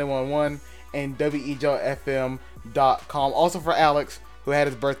WEGL 911 and WEGLFM.com. Also for Alex, who had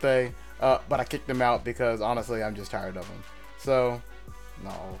his birthday, but I kicked him out because honestly, I'm just tired of him. So,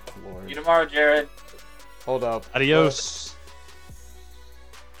 no, Lord. See you tomorrow, Jared. Hold up. Adios.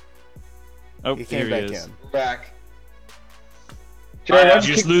 Oh, He here came back he is. in. We're back. Bye, Jared, why'd Did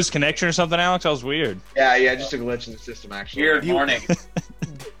you just lose connection or something, Alex? That was weird. Yeah, just a glitch in the system, actually. Weird You- morning.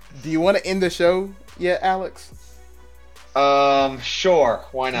 Do you want to end the show yet, Alex? Sure.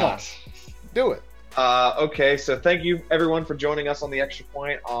 Why Come on. not? Do it. Okay, so thank you, everyone, for joining us on the Extra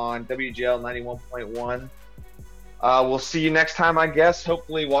Point on WGL 91.1. We'll see you next time, I guess.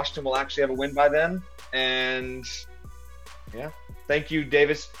 Hopefully, Washington will actually have a win by then. And, yeah. Thank you,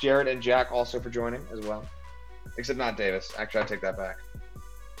 Davis, Jared, and Jack, also for joining as well. Except not Davis. Actually, I take that back.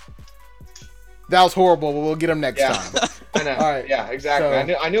 That was horrible, but we'll get him next Yeah. time. I know. All right, Yeah,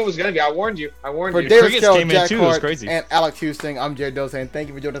 exactly. so- I knew it was going to be. I warned you. For you. Davis Crickets Carroll, came in Jack too, it was Hart, crazy. and Alex Houston, I'm Jared Doe saying thank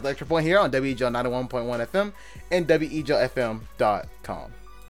you for joining us at Extra Point here on WEGL 91.1 FM and WEGLFM.com.